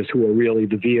infectious, who are really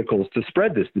the vehicles to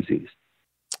spread this disease.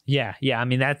 Yeah. I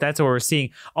mean, that's what we're seeing.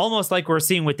 Almost like we're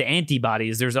seeing with the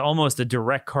antibodies. There's almost a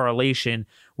direct correlation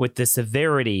with the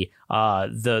severity.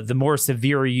 The more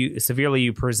severely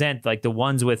you present, like the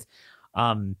ones with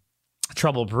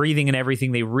trouble breathing and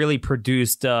everything, they really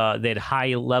produced they had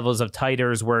high levels of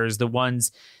titers, whereas the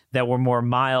ones that were more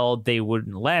mild, they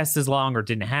wouldn't last as long or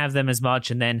didn't have them as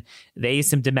much. And then the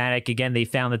asymptomatic, again, they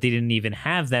found that they didn't even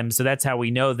have them. So that's how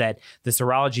we know that the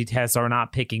serology tests are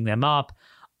not picking them up.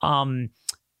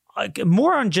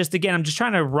 More on just, again, I'm just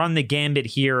trying to run the gambit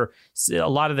here. A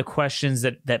lot of the questions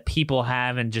that people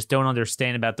have and just don't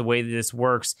understand about the way that this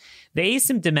works. The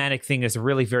asymptomatic thing is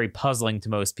really very puzzling to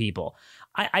most people.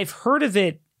 I've heard of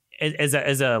it as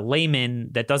a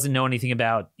layman that doesn't know anything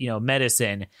about,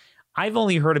 medicine. I've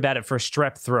only heard about it for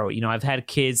strep throat. I've had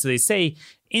kids, so they say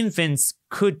infants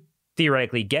could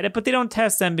theoretically get it, but they don't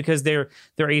test them because they're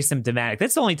asymptomatic.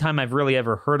 That's the only time I've really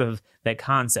ever heard of that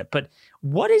concept. But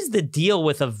what is the deal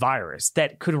with a virus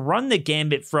that could run the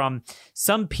gambit from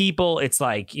some people? It's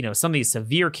like, some of these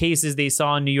severe cases they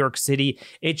saw in New York City,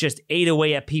 it just ate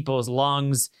away at people's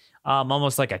lungs,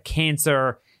 almost like a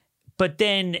cancer. But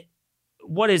then,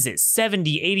 what is it?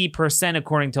 70-80%,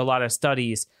 according to a lot of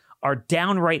studies, are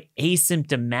downright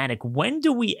asymptomatic. When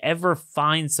do we ever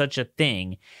find such a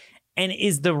thing? And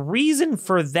is the reason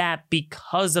for that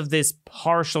because of this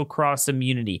partial cross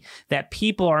immunity, that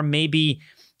people are maybe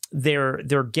they're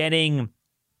getting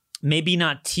maybe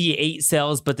not T8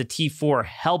 cells, but the T4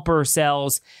 helper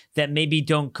cells that maybe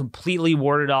don't completely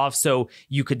ward it off. So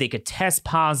they could test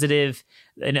positive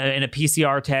in a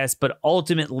PCR test, but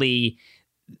ultimately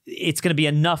it's going to be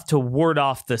enough to ward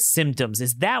off the symptoms.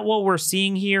 Is that what we're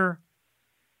seeing here?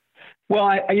 Well,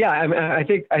 I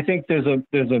think there's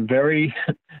a very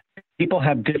people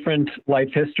have different life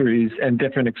histories and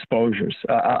different exposures.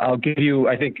 I'll give you,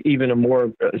 I think, even a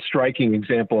more striking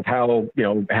example of how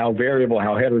variable,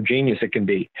 how heterogeneous it can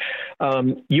be.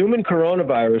 Human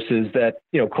coronaviruses that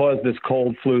cause this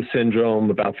cold flu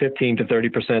syndrome, about 15 to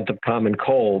 30% of common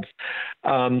colds,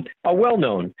 are well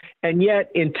known, and yet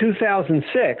in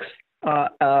 2006,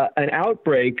 an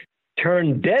outbreak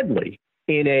turned deadly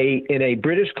in a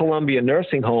British Columbia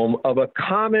nursing home of a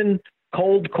common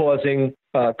cold-causing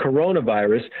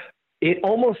coronavirus, it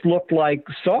almost looked like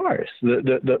SARS,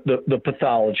 the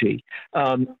pathology.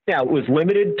 Now, it was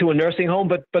limited to a nursing home,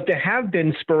 but there have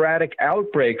been sporadic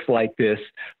outbreaks like this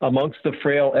amongst the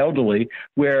frail elderly,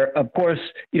 where, of course,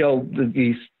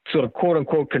 these sort of quote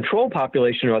unquote control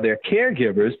population are their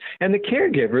caregivers, and the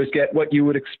caregivers get what you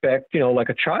would expect, like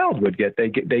a child would get. They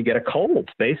get a cold,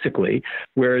 basically,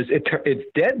 whereas it's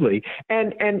deadly.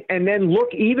 And then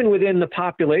look, even within the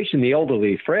population, the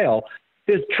elderly, frail,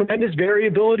 there's tremendous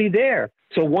variability there.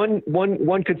 So one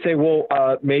could say, well,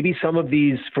 maybe some of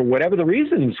these, for whatever the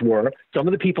reasons were, some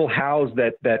of the people housed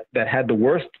that had the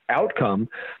worst outcome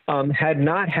had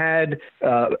not had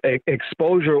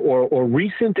exposure or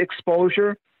recent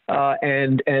exposure,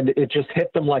 and it just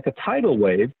hit them like a tidal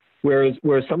wave. Whereas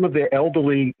some of their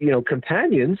elderly,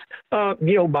 companions,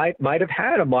 might have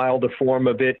had a milder form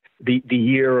of it the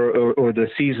year or the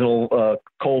seasonal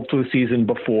cold flu season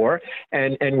before,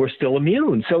 and were still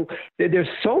immune. So there's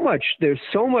so much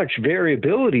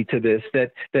variability to this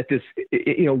that this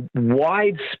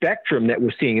wide spectrum that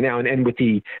we're seeing now, and with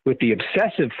the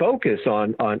obsessive focus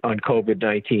on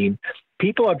COVID-19,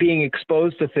 people are being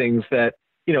exposed to things that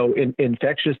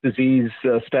infectious disease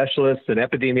specialists and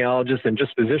epidemiologists and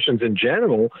just physicians in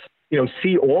general,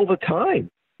 see all the time.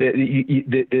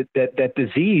 That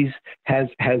disease has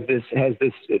this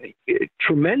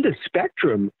tremendous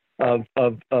spectrum of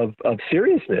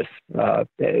seriousness, and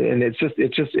it's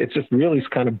just really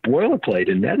kind of boilerplate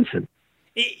in medicine.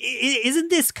 Isn't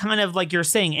this kind of, like you're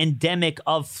saying, endemic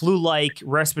of flu-like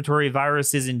respiratory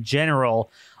viruses in general?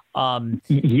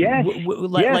 Yes,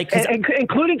 like,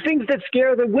 including things that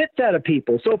scare the wits out of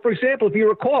people. So, for example, if you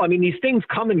recall, these things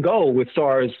come and go with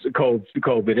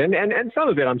SARS-CoV, and some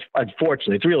of it,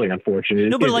 unfortunately, it's really unfortunate.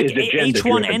 No, but like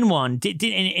H1N1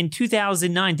 in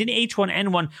 2009, didn't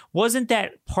H1N1, wasn't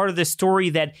that part of the story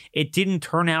that it didn't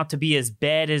turn out to be as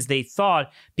bad as they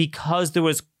thought because there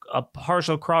was a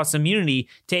partial cross immunity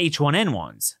to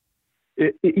H1N1s?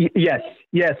 Yes.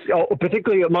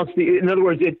 Particularly amongst in other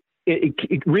words,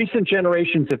 recent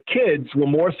generations of kids were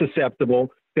more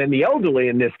susceptible than the elderly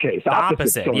in this case.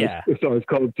 Opposite,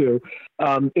 SARS-CoV-2,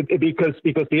 because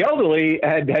the elderly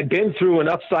had been through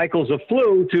enough cycles of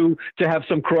flu to have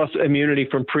some cross immunity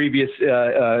from previous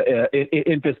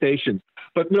infestations.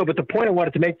 But the point I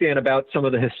wanted to make, Dan, about some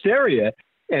of the hysteria,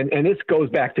 and this goes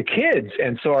back to kids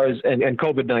and SARS and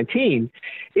COVID-19,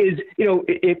 is,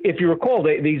 if you recall,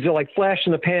 these are like flash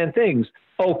in the pan things.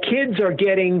 Oh, kids are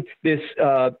getting this,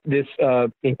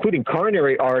 including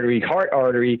coronary artery, heart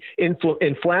artery,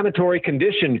 inflammatory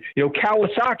condition,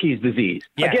 Kawasaki's disease.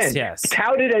 Yes.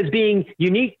 Touted as being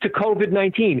unique to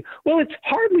COVID-19. Well, it's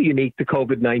hardly unique to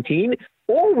COVID-19.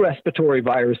 All respiratory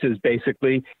viruses,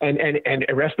 basically, and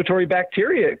respiratory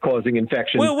bacteria causing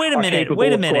infections. Well, wait a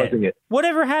minute.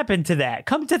 Whatever happened to that?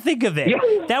 Come to think of it,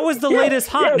 that was the latest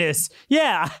hotness.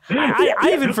 Yeah,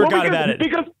 I even forgot about it.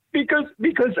 Because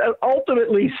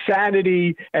ultimately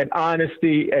sanity and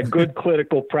honesty and good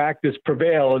clinical practice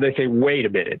prevail, and they say, wait a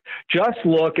minute, just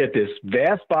look at this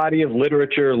vast body of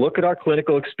literature, look at our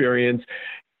clinical experience,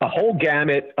 a whole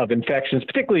gamut of infections,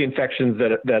 particularly infections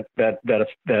that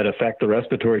affect the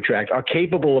respiratory tract, are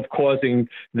capable of causing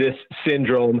this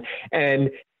syndrome, and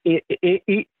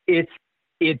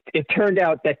it turned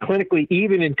out that clinically,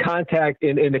 even in contact,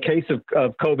 in the case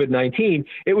of COVID-19,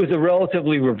 it was a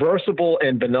relatively reversible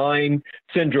and benign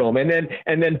syndrome. And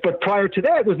then, but prior to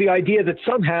that was the idea that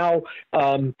somehow,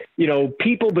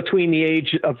 people between the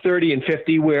age of 30 and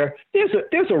 50, where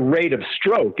there's a rate of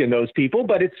stroke in those people,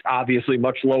 but it's obviously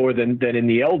much lower than in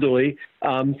the elderly.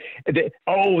 There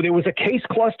was a case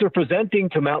cluster presenting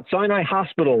to Mount Sinai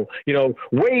Hospital,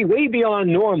 way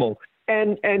beyond normal.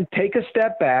 And take a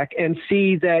step back and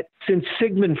see that since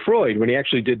Sigmund Freud, when he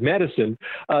actually did medicine,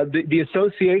 the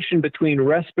association between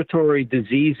respiratory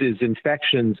diseases,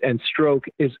 infections, and stroke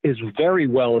is very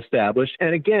well established.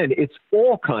 And again, it's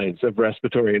all kinds of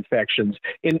respiratory infections.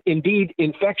 Indeed,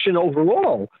 infection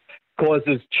overall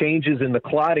causes changes in the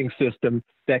clotting system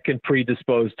that can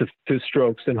predispose to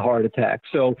strokes and heart attacks.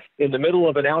 So in the middle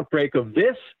of an outbreak of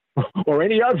this, or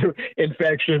any other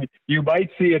infection, you might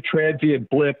see a transient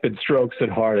blip in strokes and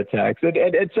heart attacks.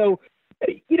 And so,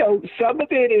 some of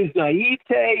it is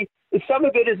naivete, some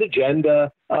of it is agenda,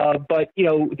 but,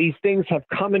 these things have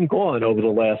come and gone over the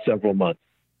last several months.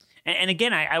 And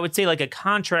again, I would say like a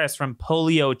contrast from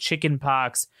polio,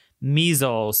 chickenpox,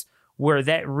 measles, where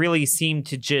that really seemed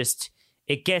to just,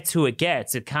 it gets who it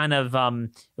gets. It kind of,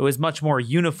 it was much more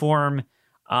uniform.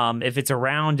 If it's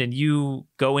around and you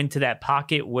go into that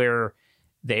pocket where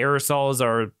the aerosols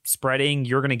are spreading,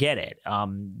 you're going to get it.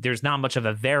 There's not much of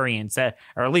a variance, or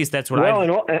at least that's what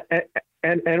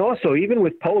And also, even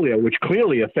with polio, which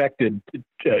clearly affected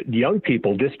young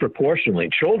people disproportionately,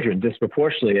 children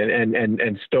disproportionately,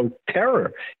 and stoked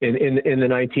terror in the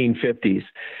 1950s,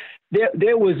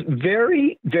 there was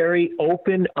very, very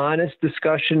open, honest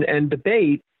discussion and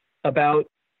debate about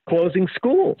closing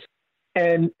schools.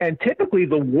 And typically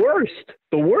the worst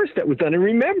that was done. And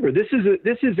remember, this is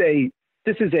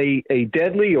a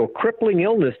deadly or crippling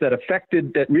illness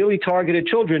that really targeted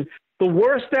children. The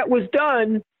worst that was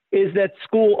done is that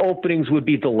school openings would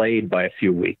be delayed by a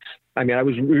few weeks. I mean, I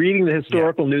was reading the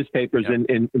historical newspapers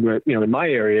in my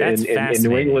area in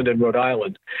New England and Rhode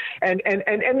Island, and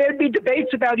there'd be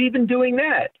debates about even doing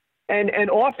that. And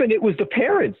often it was the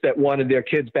parents that wanted their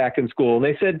kids back in school. And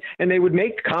they said, and they would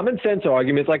make common sense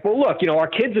arguments like, well, look, our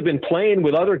kids have been playing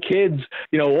with other kids,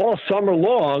 all summer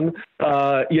long,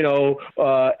 or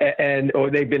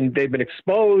they've been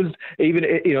exposed. Even,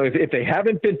 if they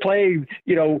haven't been playing,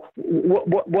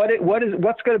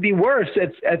 what's going to be worse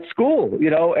at school,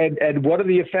 and what are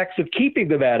the effects of keeping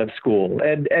them out of school?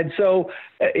 And so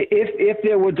if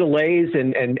there were delays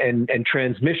and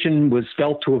transmission was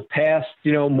felt to have passed,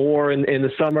 more in the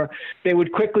summer, they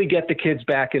would quickly get the kids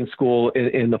back in school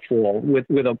in the fall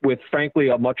with frankly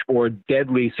a much more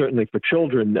deadly, certainly for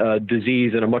children,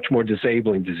 disease and a much more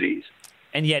disabling disease.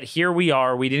 And yet here we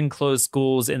are. We didn't close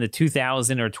schools in the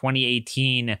 2000 or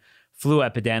 2018 flu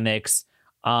epidemics.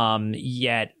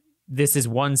 Yet this is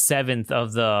 1/7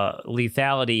 of the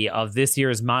lethality of this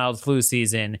year's mild flu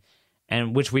season,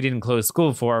 and which we didn't close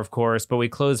school for, of course, but we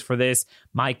closed for this.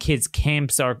 My kids'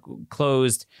 camps are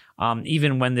closed,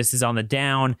 even when this is on the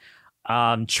down.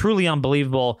 Truly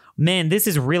unbelievable. Man, this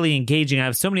is really engaging. I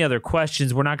have so many other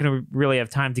questions. We're not going to really have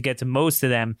time to get to most of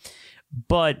them,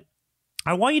 but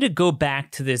I want you to go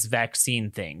back to this vaccine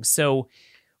thing. So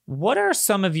what are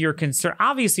some of your concerns?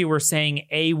 Obviously, we're saying,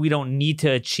 we don't need to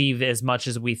achieve as much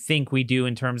as we think we do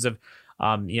in terms of,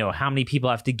 how many people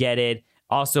have to get it.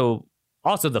 Also,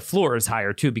 the floor is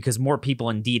higher, too, because more people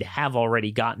indeed have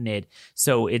already gotten it.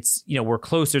 So it's, we're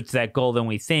closer to that goal than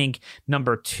we think.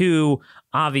 Number two,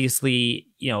 obviously,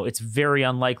 it's very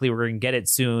unlikely we're going to get it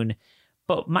soon.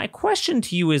 But my question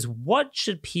to you is, what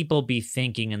should people be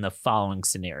thinking in the following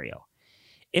scenario?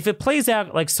 If it plays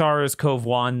out like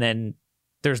SARS-CoV-1, then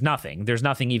there's nothing. There's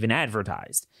nothing even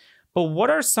advertised. But what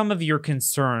are some of your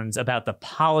concerns about the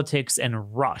politics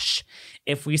and rush?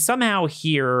 If we somehow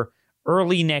hear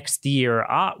early next year,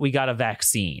 we got a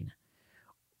vaccine.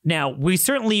 Now, we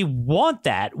certainly want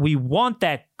that. We want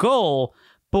that goal.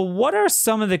 But what are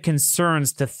some of the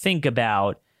concerns to think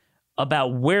about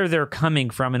where they're coming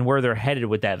from and where they're headed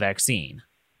with that vaccine?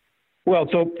 Well,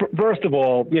 so first of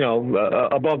all,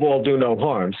 above all, do no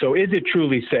harm. So is it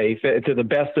truly safe to the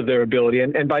best of their ability?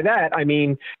 And by that, I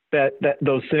mean that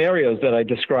those scenarios that I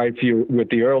described for you with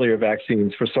the earlier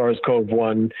vaccines for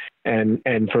SARS-CoV-1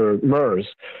 and for MERS,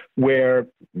 where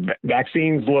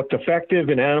vaccines looked effective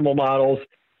in animal models,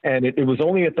 and it was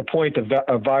only at the point of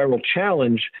a viral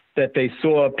challenge that they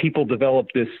saw people develop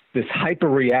this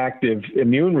hyperreactive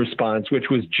immune response, which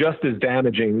was just as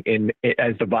damaging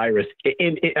as the virus.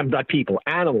 Not people,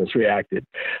 animals reacted.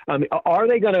 Are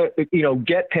they going to,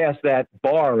 get past that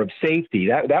bar of safety?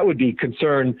 That would be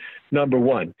concern number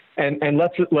one. And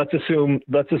let's assume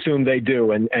they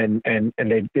do. And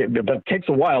but it takes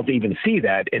a while to even see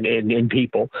that in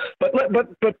people. But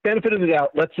benefit of the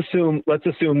doubt, let's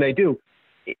assume they do.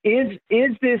 Is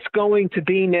this going to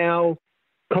be now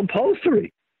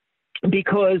compulsory?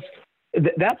 Because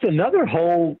that's another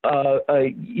whole,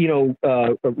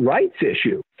 rights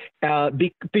issue.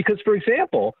 Because, for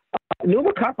example,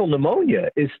 pneumococcal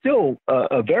pneumonia is still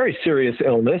a very serious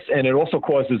illness, and it also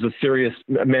causes a serious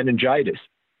meningitis.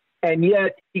 And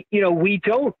yet, we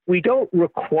don't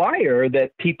require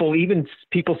that people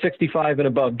 65 and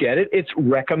above get it. It's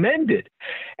recommended.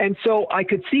 And so I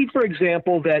could see, for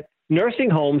example, that nursing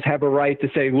homes have a right to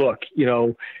say, look,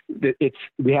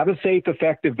 we have a safe,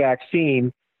 effective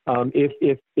vaccine.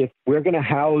 If we're going to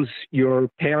house your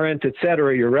parent, et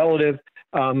cetera, your relative,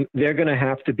 they're going to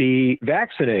have to be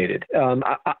vaccinated.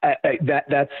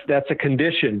 That's a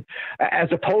condition, as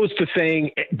opposed to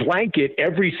saying blanket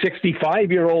every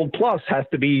 65-year-old plus has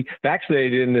to be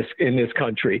vaccinated in this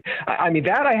country. I mean,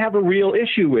 that I have a real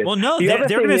issue with. Well, no, they're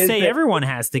going to say everyone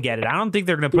has to get it. I don't think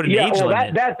they're going to put an age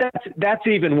limit. That's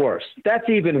even worse. That's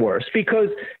even worse because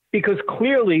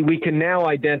clearly we can now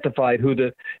identify who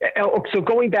so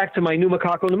going back to my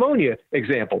pneumococcal pneumonia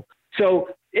example. So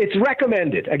it's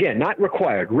recommended, again, not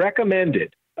required,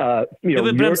 recommended. But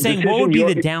I'm saying, what would be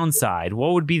the downside?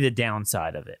 What would be the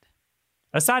downside of it?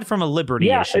 Aside from a liberty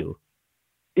issue.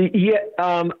 Yeah,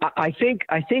 I think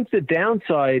the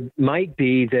downside might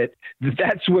be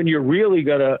that's when you're really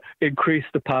going to increase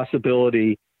the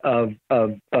possibility of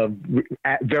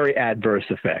very adverse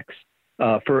effects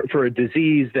for a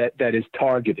disease that is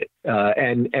targeted,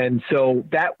 and so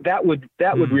that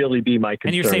would really be my concern.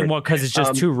 And you're saying what, because it's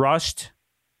just too rushed?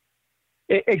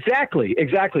 Exactly.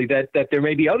 That there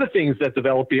may be other things that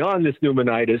develop beyond this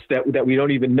pneumonitis that we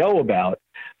don't even know about,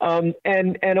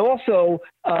 and also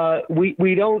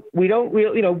we don't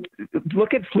really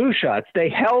look at flu shots. They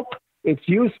help. It's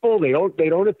useful. They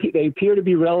appear to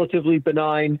be relatively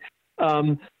benign,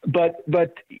 but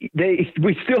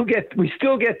we still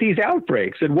get these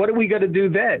outbreaks. And what are we going to do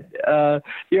then?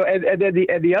 And then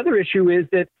the other issue is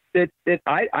that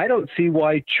I don't see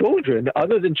why children,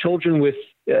 other than children with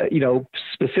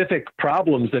specific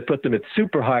problems that put them at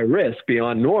super high risk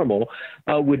beyond normal,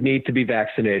 would need to be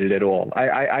vaccinated at all.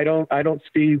 I don't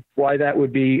see why that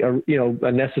would be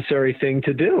a necessary thing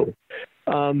to do.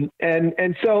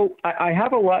 And so I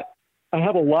have a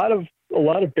lot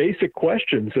of basic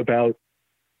questions about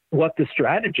what the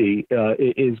strategy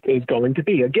is going to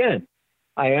be. Again,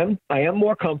 I am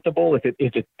more comfortable if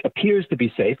it appears to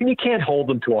be safe, and you can't hold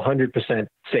them to 100%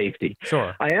 safety.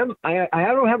 Sure. I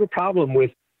don't have a problem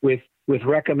with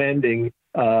recommending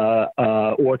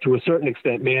or to a certain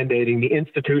extent mandating the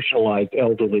institutionalized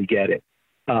elderly get it,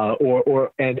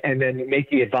 and then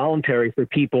making it voluntary for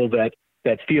people that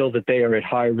feel that they are at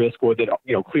high risk, or that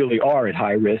clearly are at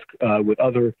high risk with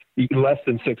other less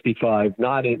than 65,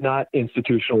 not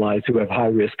institutionalized, who have high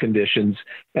risk conditions,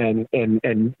 and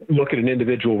look at an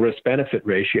individual risk benefit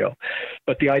ratio.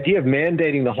 But the idea of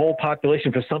mandating the whole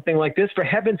population for something like this, for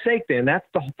heaven's sake, Dan, that's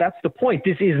the point.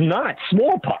 This is not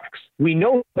smallpox. We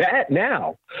know that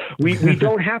now. We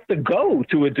don't have to go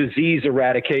to a disease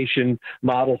eradication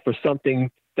model for something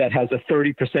that has a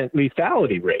 30%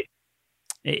 lethality rate.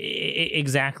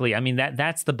 Exactly. I mean,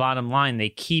 that's the bottom line. They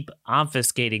keep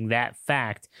obfuscating that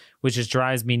fact, which just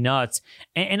drives me nuts.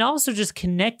 And also just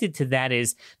connected to that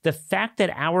is the fact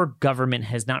that our government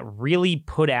has not really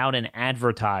put out and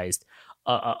advertised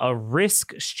a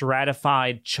risk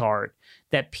stratified chart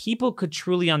that people could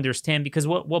truly understand. Because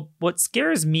what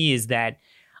scares me is that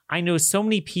I know so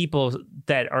many people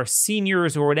that are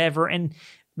seniors or whatever, and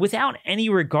without any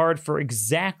regard for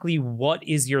exactly what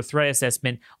is your threat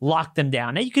assessment, lock them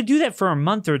down. Now, you could do that for a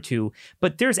month or two,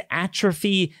 but there's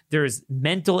atrophy, there's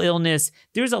mental illness,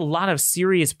 there's a lot of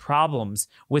serious problems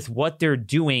with what they're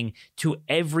doing to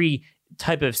every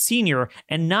type of senior,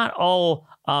 and not all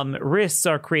risks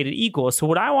are created equal. So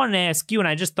what I wanted to ask you, and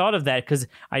I just thought of that because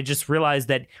I just realized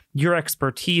that your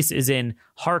expertise is in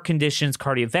heart conditions,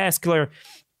 cardiovascular.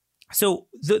 So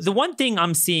the one thing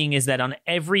I'm seeing is that on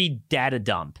every data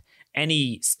dump,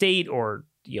 any state or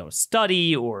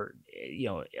study or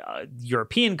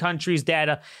European countries'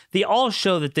 data, they all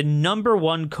show that the number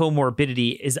one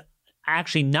comorbidity is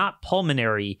actually not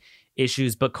pulmonary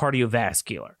issues, but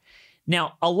cardiovascular.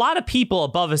 Now, a lot of people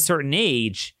above a certain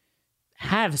age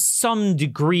have some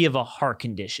degree of a heart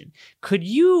condition. Could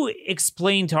you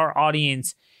explain to our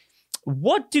audience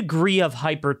what degree of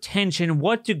hypertension,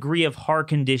 what degree of heart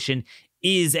condition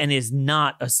is and is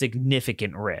not a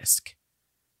significant risk?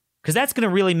 Because that's going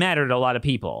to really matter to a lot of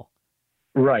people.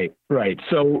 Right.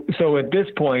 So at this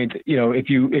point, if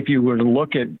you were to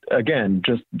look at, again,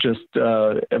 just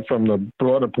from the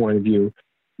broader point of view,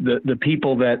 the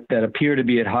people that appear to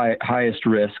be at highest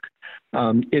risk,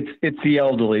 it's the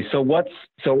elderly. So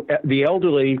the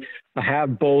elderly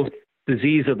have both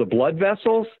disease of the blood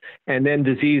vessels and then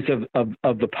disease of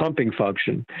the pumping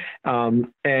function.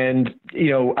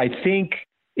 I think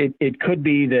it could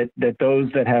be that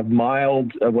those that have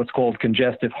mild, what's called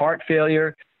congestive heart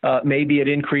failure, may be at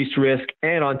increased risk.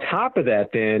 And on top of that,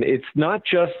 then it's not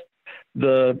just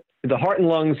the heart and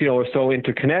lungs, are so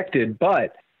interconnected,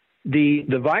 but the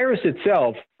virus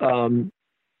itself,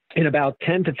 in about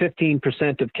 10 to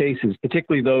 15% of cases,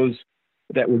 particularly those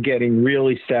that were getting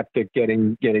really septic,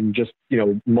 getting just,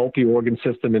 multi-organ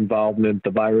system involvement, the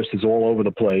virus is all over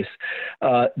the place.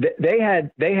 They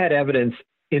had evidence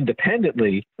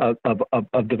independently of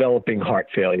developing heart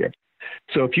failure.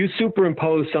 So if you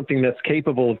superimpose something that's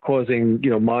capable of causing,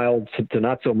 mild to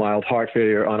not so mild heart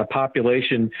failure on a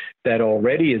population that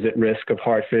already is at risk of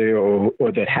heart failure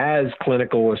or that has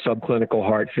clinical or subclinical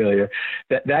heart failure,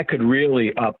 that could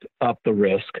really up the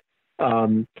risk.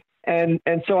 And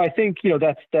so I think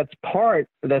that's part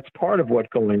of what's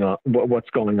going on.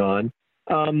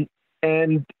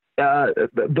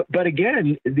 But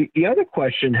again, the other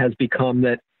question has become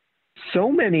that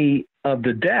so many of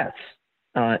the deaths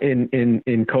in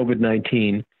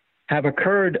COVID-19 have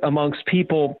occurred amongst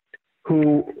people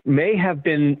who may have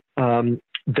been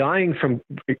dying from,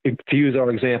 to use our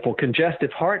example,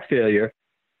 congestive heart failure.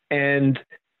 And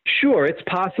sure, it's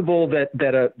possible that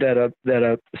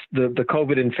the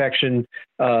COVID infection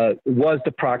was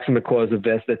the proximate cause of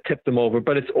this that tipped them over.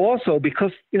 But it's also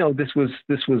because this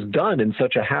was done in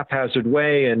such a haphazard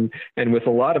way and with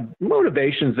a lot of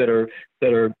motivations that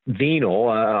are venal.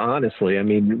 Honestly, I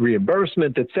mean,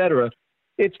 reimbursement, et cetera.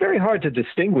 It's very hard to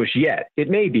distinguish yet. It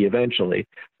may be eventually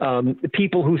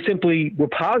people who simply were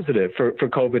positive for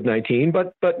COVID-19,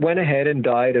 but went ahead and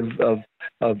died of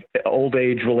old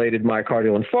age related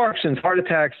myocardial infarctions, heart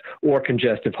attacks, or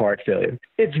congestive heart failure.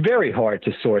 It's very hard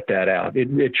to sort that out.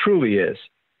 It truly is.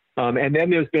 And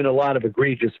then there's been a lot of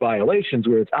egregious violations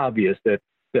where it's obvious that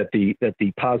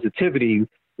the positivity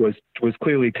was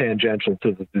clearly tangential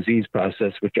to the disease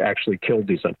process, which actually killed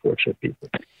these unfortunate people.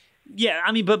 Yeah,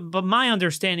 I mean, but my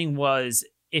understanding was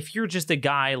if you're just a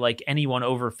guy like anyone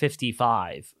over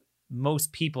 55,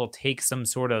 most people take some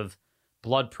sort of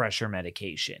blood pressure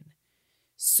medication.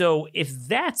 So if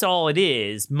that's all it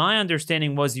is, my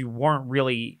understanding was you weren't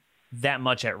really that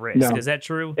much at risk. No. Is that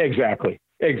true? Exactly.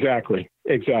 There's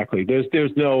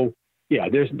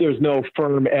no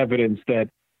firm evidence that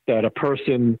a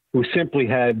person who simply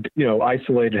had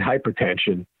isolated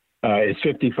hypertension is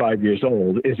 55 years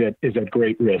old is at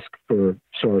great risk for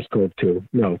SARS-CoV-2.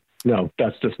 No,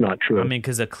 that's just not true. I mean,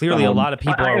 because clearly a lot of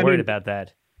people are worried about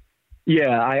that.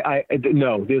 Yeah,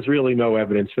 no, there's really no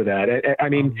evidence for that. I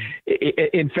mean,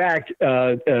 in fact,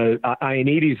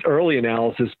 Ioannidis' early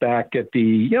analysis back at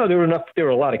there were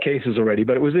a lot of cases already,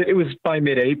 but it was by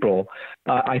mid-April.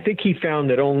 I think he found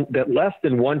that less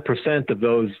than 1% of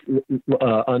those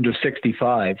under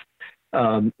 65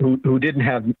 who didn't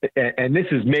have, and this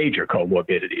is major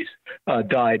comorbidities,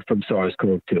 died from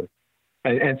SARS-CoV-2,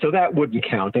 and so that wouldn't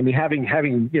count. I mean,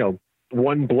 having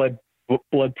one blood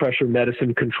pressure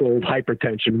medicine controlled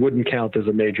hypertension wouldn't count as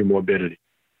a major morbidity.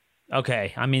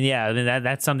 Okay, I mean, yeah,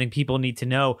 that's something people need to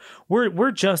know.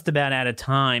 We're just about out of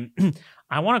time.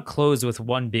 I want to close with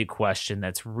one big question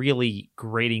that's really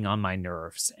grating on my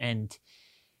nerves, and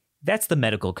that's the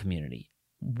medical community.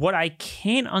 What I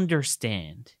can't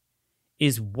understand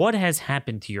is what has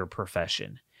happened to your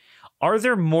profession. Are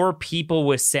there more people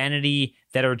with sanity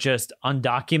that are just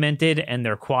undocumented and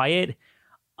they're quiet,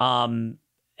 and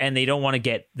they don't want to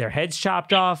get their heads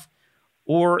chopped off?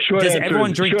 Or does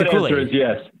everyone drink the Kool-Aid? Short answer is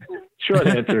yes. Short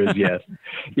answer is yes.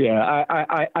 Yeah,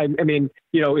 I mean,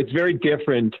 it's very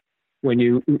different when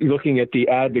you're looking at the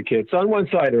advocates on one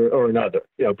side or another.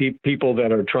 People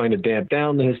that are trying to damp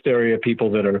down the hysteria,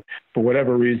 people that are, for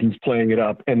whatever reasons, playing it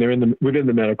up, and they're within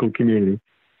the medical community.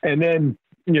 And then,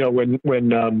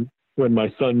 when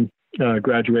my son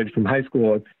graduated from high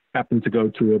school, I happened to go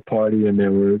to a party, and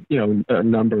there were, a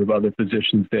number of other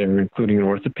physicians there, including an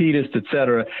orthopedist, et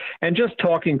cetera, and just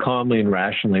talking calmly and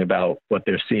rationally about what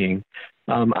they're seeing.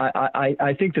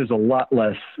 I think there's a lot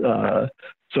less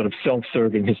sort of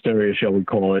self-serving hysteria, shall we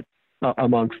call it,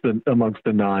 amongst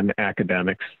the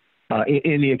non-academics.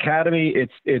 In the academy,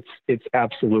 it's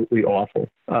absolutely awful,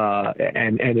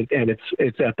 and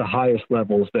it's at the highest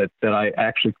levels that I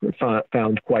actually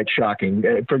found quite shocking.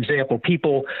 For example,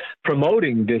 people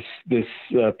promoting this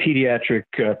pediatric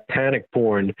panic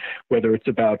porn, whether it's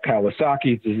about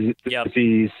Kawasaki's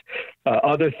disease,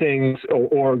 other things,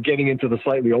 or getting into the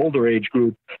slightly older age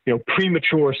group,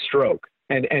 premature stroke,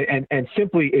 and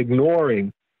simply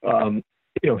ignoring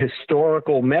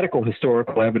medical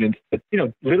historical evidence that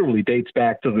literally dates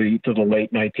back to the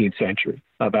late 19th century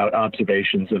about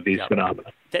observations of these phenomena.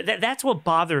 That's what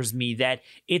bothers me. That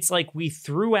it's like we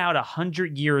threw out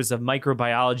 100 years of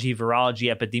microbiology,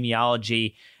 virology,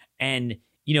 epidemiology, and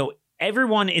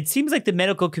everyone. It seems like the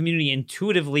medical community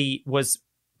intuitively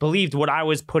believed what I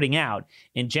was putting out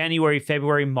in January,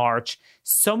 February, March,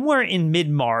 somewhere in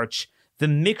mid-March. The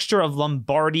mixture of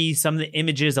Lombardi, some of the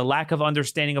images, a lack of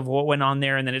understanding of what went on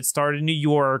there, and then it started in New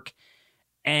York.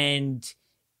 And,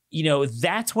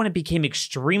 that's when it became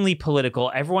extremely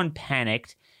political. Everyone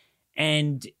panicked.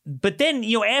 But then,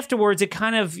 afterwards, it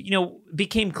kind of,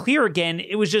 became clear again.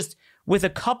 It was just with a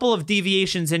couple of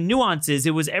deviations and nuances.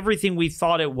 It was everything we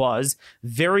thought it was,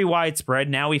 very widespread.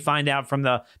 Now we find out from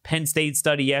the Penn State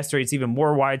study yesterday, it's even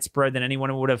more widespread than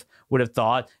anyone would have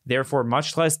thought, therefore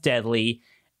much less deadly.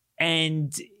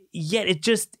 And yet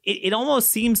it almost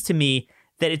seems to me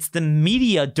that it's the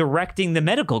media directing the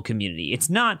medical community. It's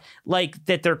not like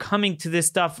that they're coming to this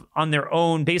stuff on their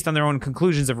own, based on their own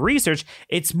conclusions of research.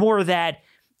 It's more that,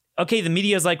 okay, the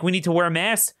media is like, we need to wear a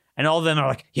mask. And all of them are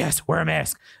like, yes, wear a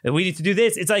mask. And we need to do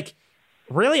this. It's like,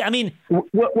 Really? I mean,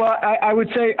 I would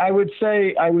say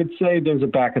there's a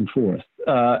back and forth.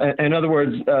 In other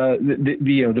words,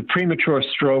 the premature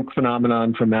stroke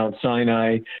phenomenon from Mount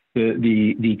Sinai,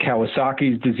 the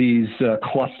Kawasaki's disease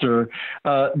cluster,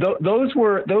 those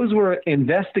were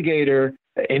investigator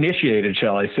initiated,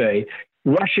 shall I say,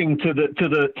 rushing to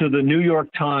the New York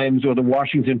Times or the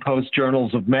Washington Post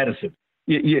journals of medicine.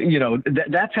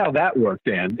 That's how that worked,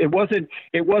 Dan. It wasn't.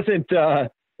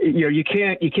 You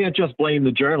can't just blame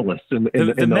the journalists in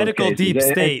the medical cases. deep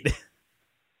state.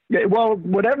 Well,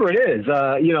 whatever it is,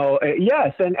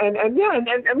 yes, and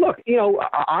look,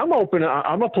 I'm open.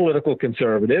 I'm a political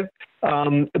conservative,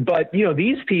 but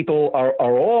these people are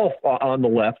all on the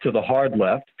left, to the hard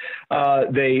left.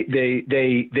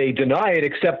 They deny it,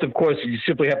 except of course you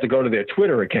simply have to go to their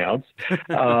Twitter accounts,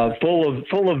 full of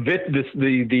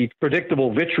the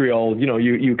predictable vitriol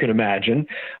you can imagine,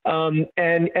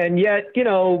 and yet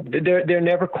they're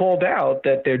never called out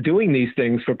that they're doing these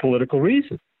things for political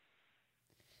reasons.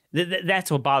 That's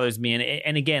what bothers me.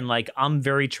 And again, like, I'm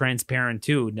very transparent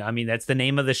too. I mean, that's the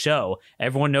name of the show.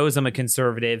 Everyone knows I'm a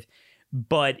conservative,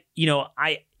 but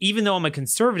even though I'm a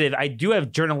conservative, I do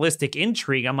have journalistic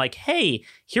intrigue. I'm like, hey,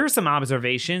 here's some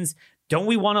observations. Don't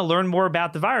we want to learn more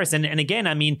about the virus? And again,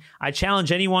 I mean, I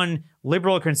challenge anyone,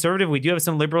 liberal or conservative, we do have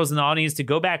some liberals in the audience, to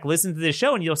go back, listen to this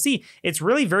show, and you'll see it's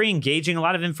really very engaging. A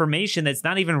lot of information that's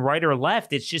not even right or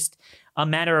left. It's just a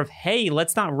matter of, hey,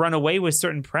 let's not run away with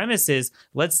certain premises.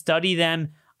 Let's study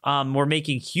them. We're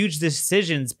making huge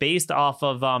decisions based off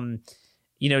of,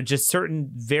 just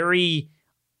certain very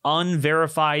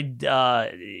unverified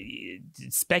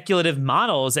speculative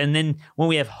models. And then when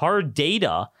we have hard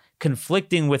data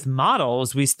conflicting with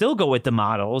models, we still go with the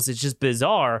models. It's just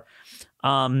bizarre.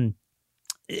 I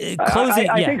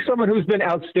think someone who's been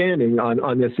outstanding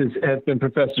on this has been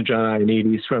Professor John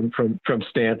Ioannidis from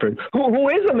Stanford, who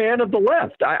is a man of the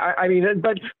left. I mean,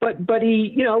 but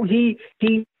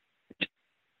he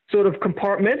sort of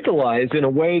compartmentalized in a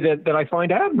way that I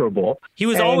find admirable. He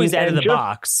was always out of the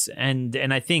box,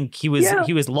 and I think he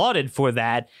was lauded for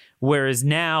that. Whereas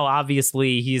now,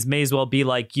 obviously, he may as well be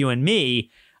like you and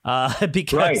me.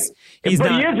 Because he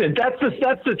isn't. That's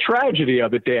the tragedy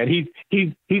of it, Dan.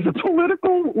 He's a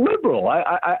political liberal.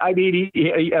 I mean,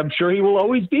 I'm sure he will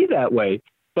always be that way.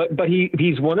 But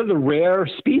he's one of the rare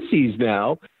species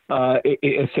now,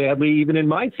 sadly, even in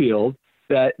my field,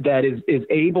 that is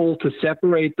able to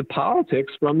separate the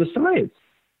politics from the science.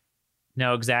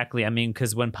 No, exactly. I mean,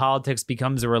 because when politics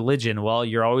becomes a religion, well,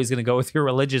 you're always going to go with your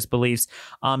religious beliefs.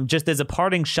 Just as a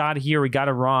parting shot here, we got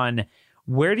to run.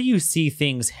 Where do you see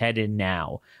things headed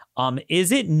now?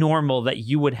 Is it normal that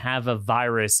you would have a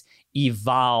virus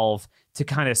evolve to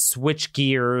kind of switch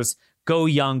gears, go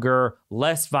younger,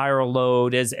 less viral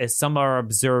load, as some are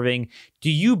observing?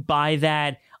 Do you buy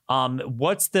that?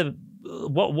 What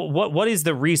is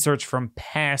the research from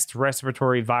past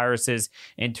respiratory viruses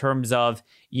in terms of,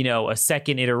 a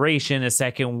second iteration, a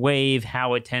second wave,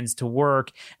 how it tends to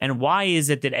work? And why is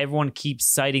it that everyone keeps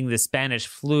citing the Spanish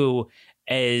flu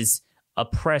as a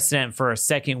precedent for a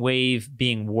second wave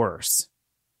being worse?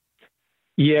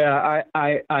 Yeah,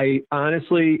 I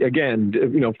honestly, again,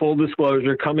 full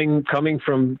disclosure, coming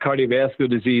from cardiovascular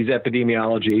disease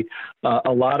epidemiology,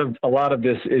 a lot of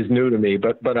this is new to me.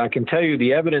 But I can tell you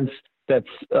the evidence that's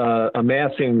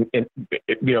amassing,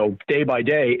 day by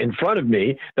day in front of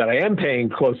me, that I am paying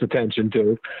close attention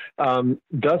to,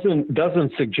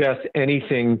 doesn't suggest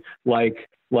anything like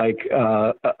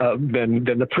than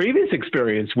the previous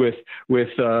experience with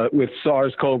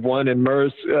SARS-CoV-1 and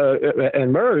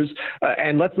MERS,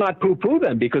 and let's not poo-poo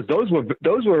them, because those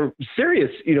were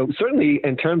serious. Certainly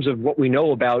in terms of what we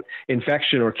know about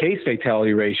infection or case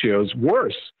fatality ratios,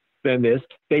 worse than this.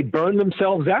 They burn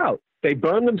themselves out.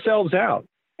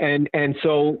 And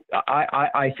so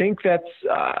I think that's,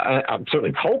 I'm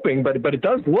certainly hoping, but it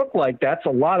does look like that's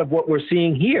a lot of what we're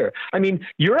seeing here. I mean,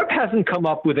 Europe hasn't come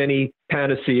up with any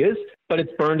panaceas, but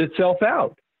it's burned itself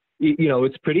out.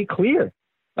 It's pretty clear.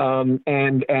 And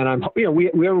I'm,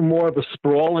 we are more of a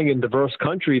sprawling and diverse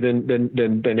country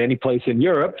than any place in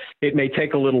Europe. It may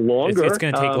take a little longer. It's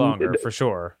going to take longer for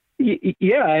sure.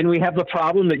 Yeah. And we have the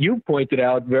problem that you pointed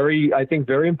out very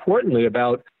importantly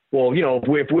about, well,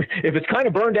 if it's kind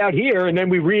of burned out here and then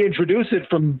we reintroduce it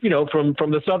from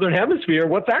the southern hemisphere,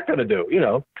 what's that going to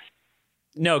do?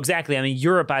 No, exactly. I mean,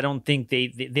 Europe, I don't think they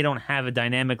don't have a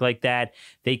dynamic like that.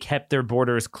 They kept their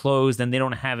borders closed, and they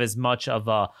don't have as much of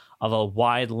a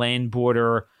wide land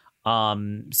border.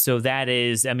 So that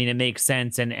is, I mean, it makes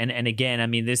sense. And again, I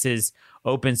mean, this is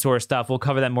open source stuff. We'll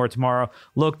cover that more tomorrow.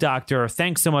 Look, Doctor,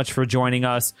 thanks so much for joining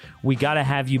us. We got to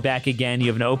have you back again. You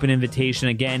have an open invitation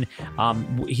again.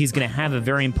 He's going to have a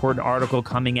very important article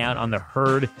coming out on the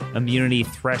herd immunity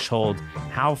threshold,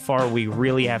 how far we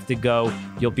really have to go.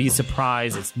 You'll be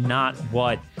surprised. It's not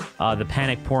what the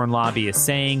panic porn lobby is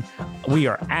saying. We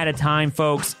are out of time,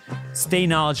 folks. Stay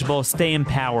knowledgeable, stay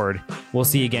empowered. We'll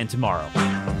see you again tomorrow.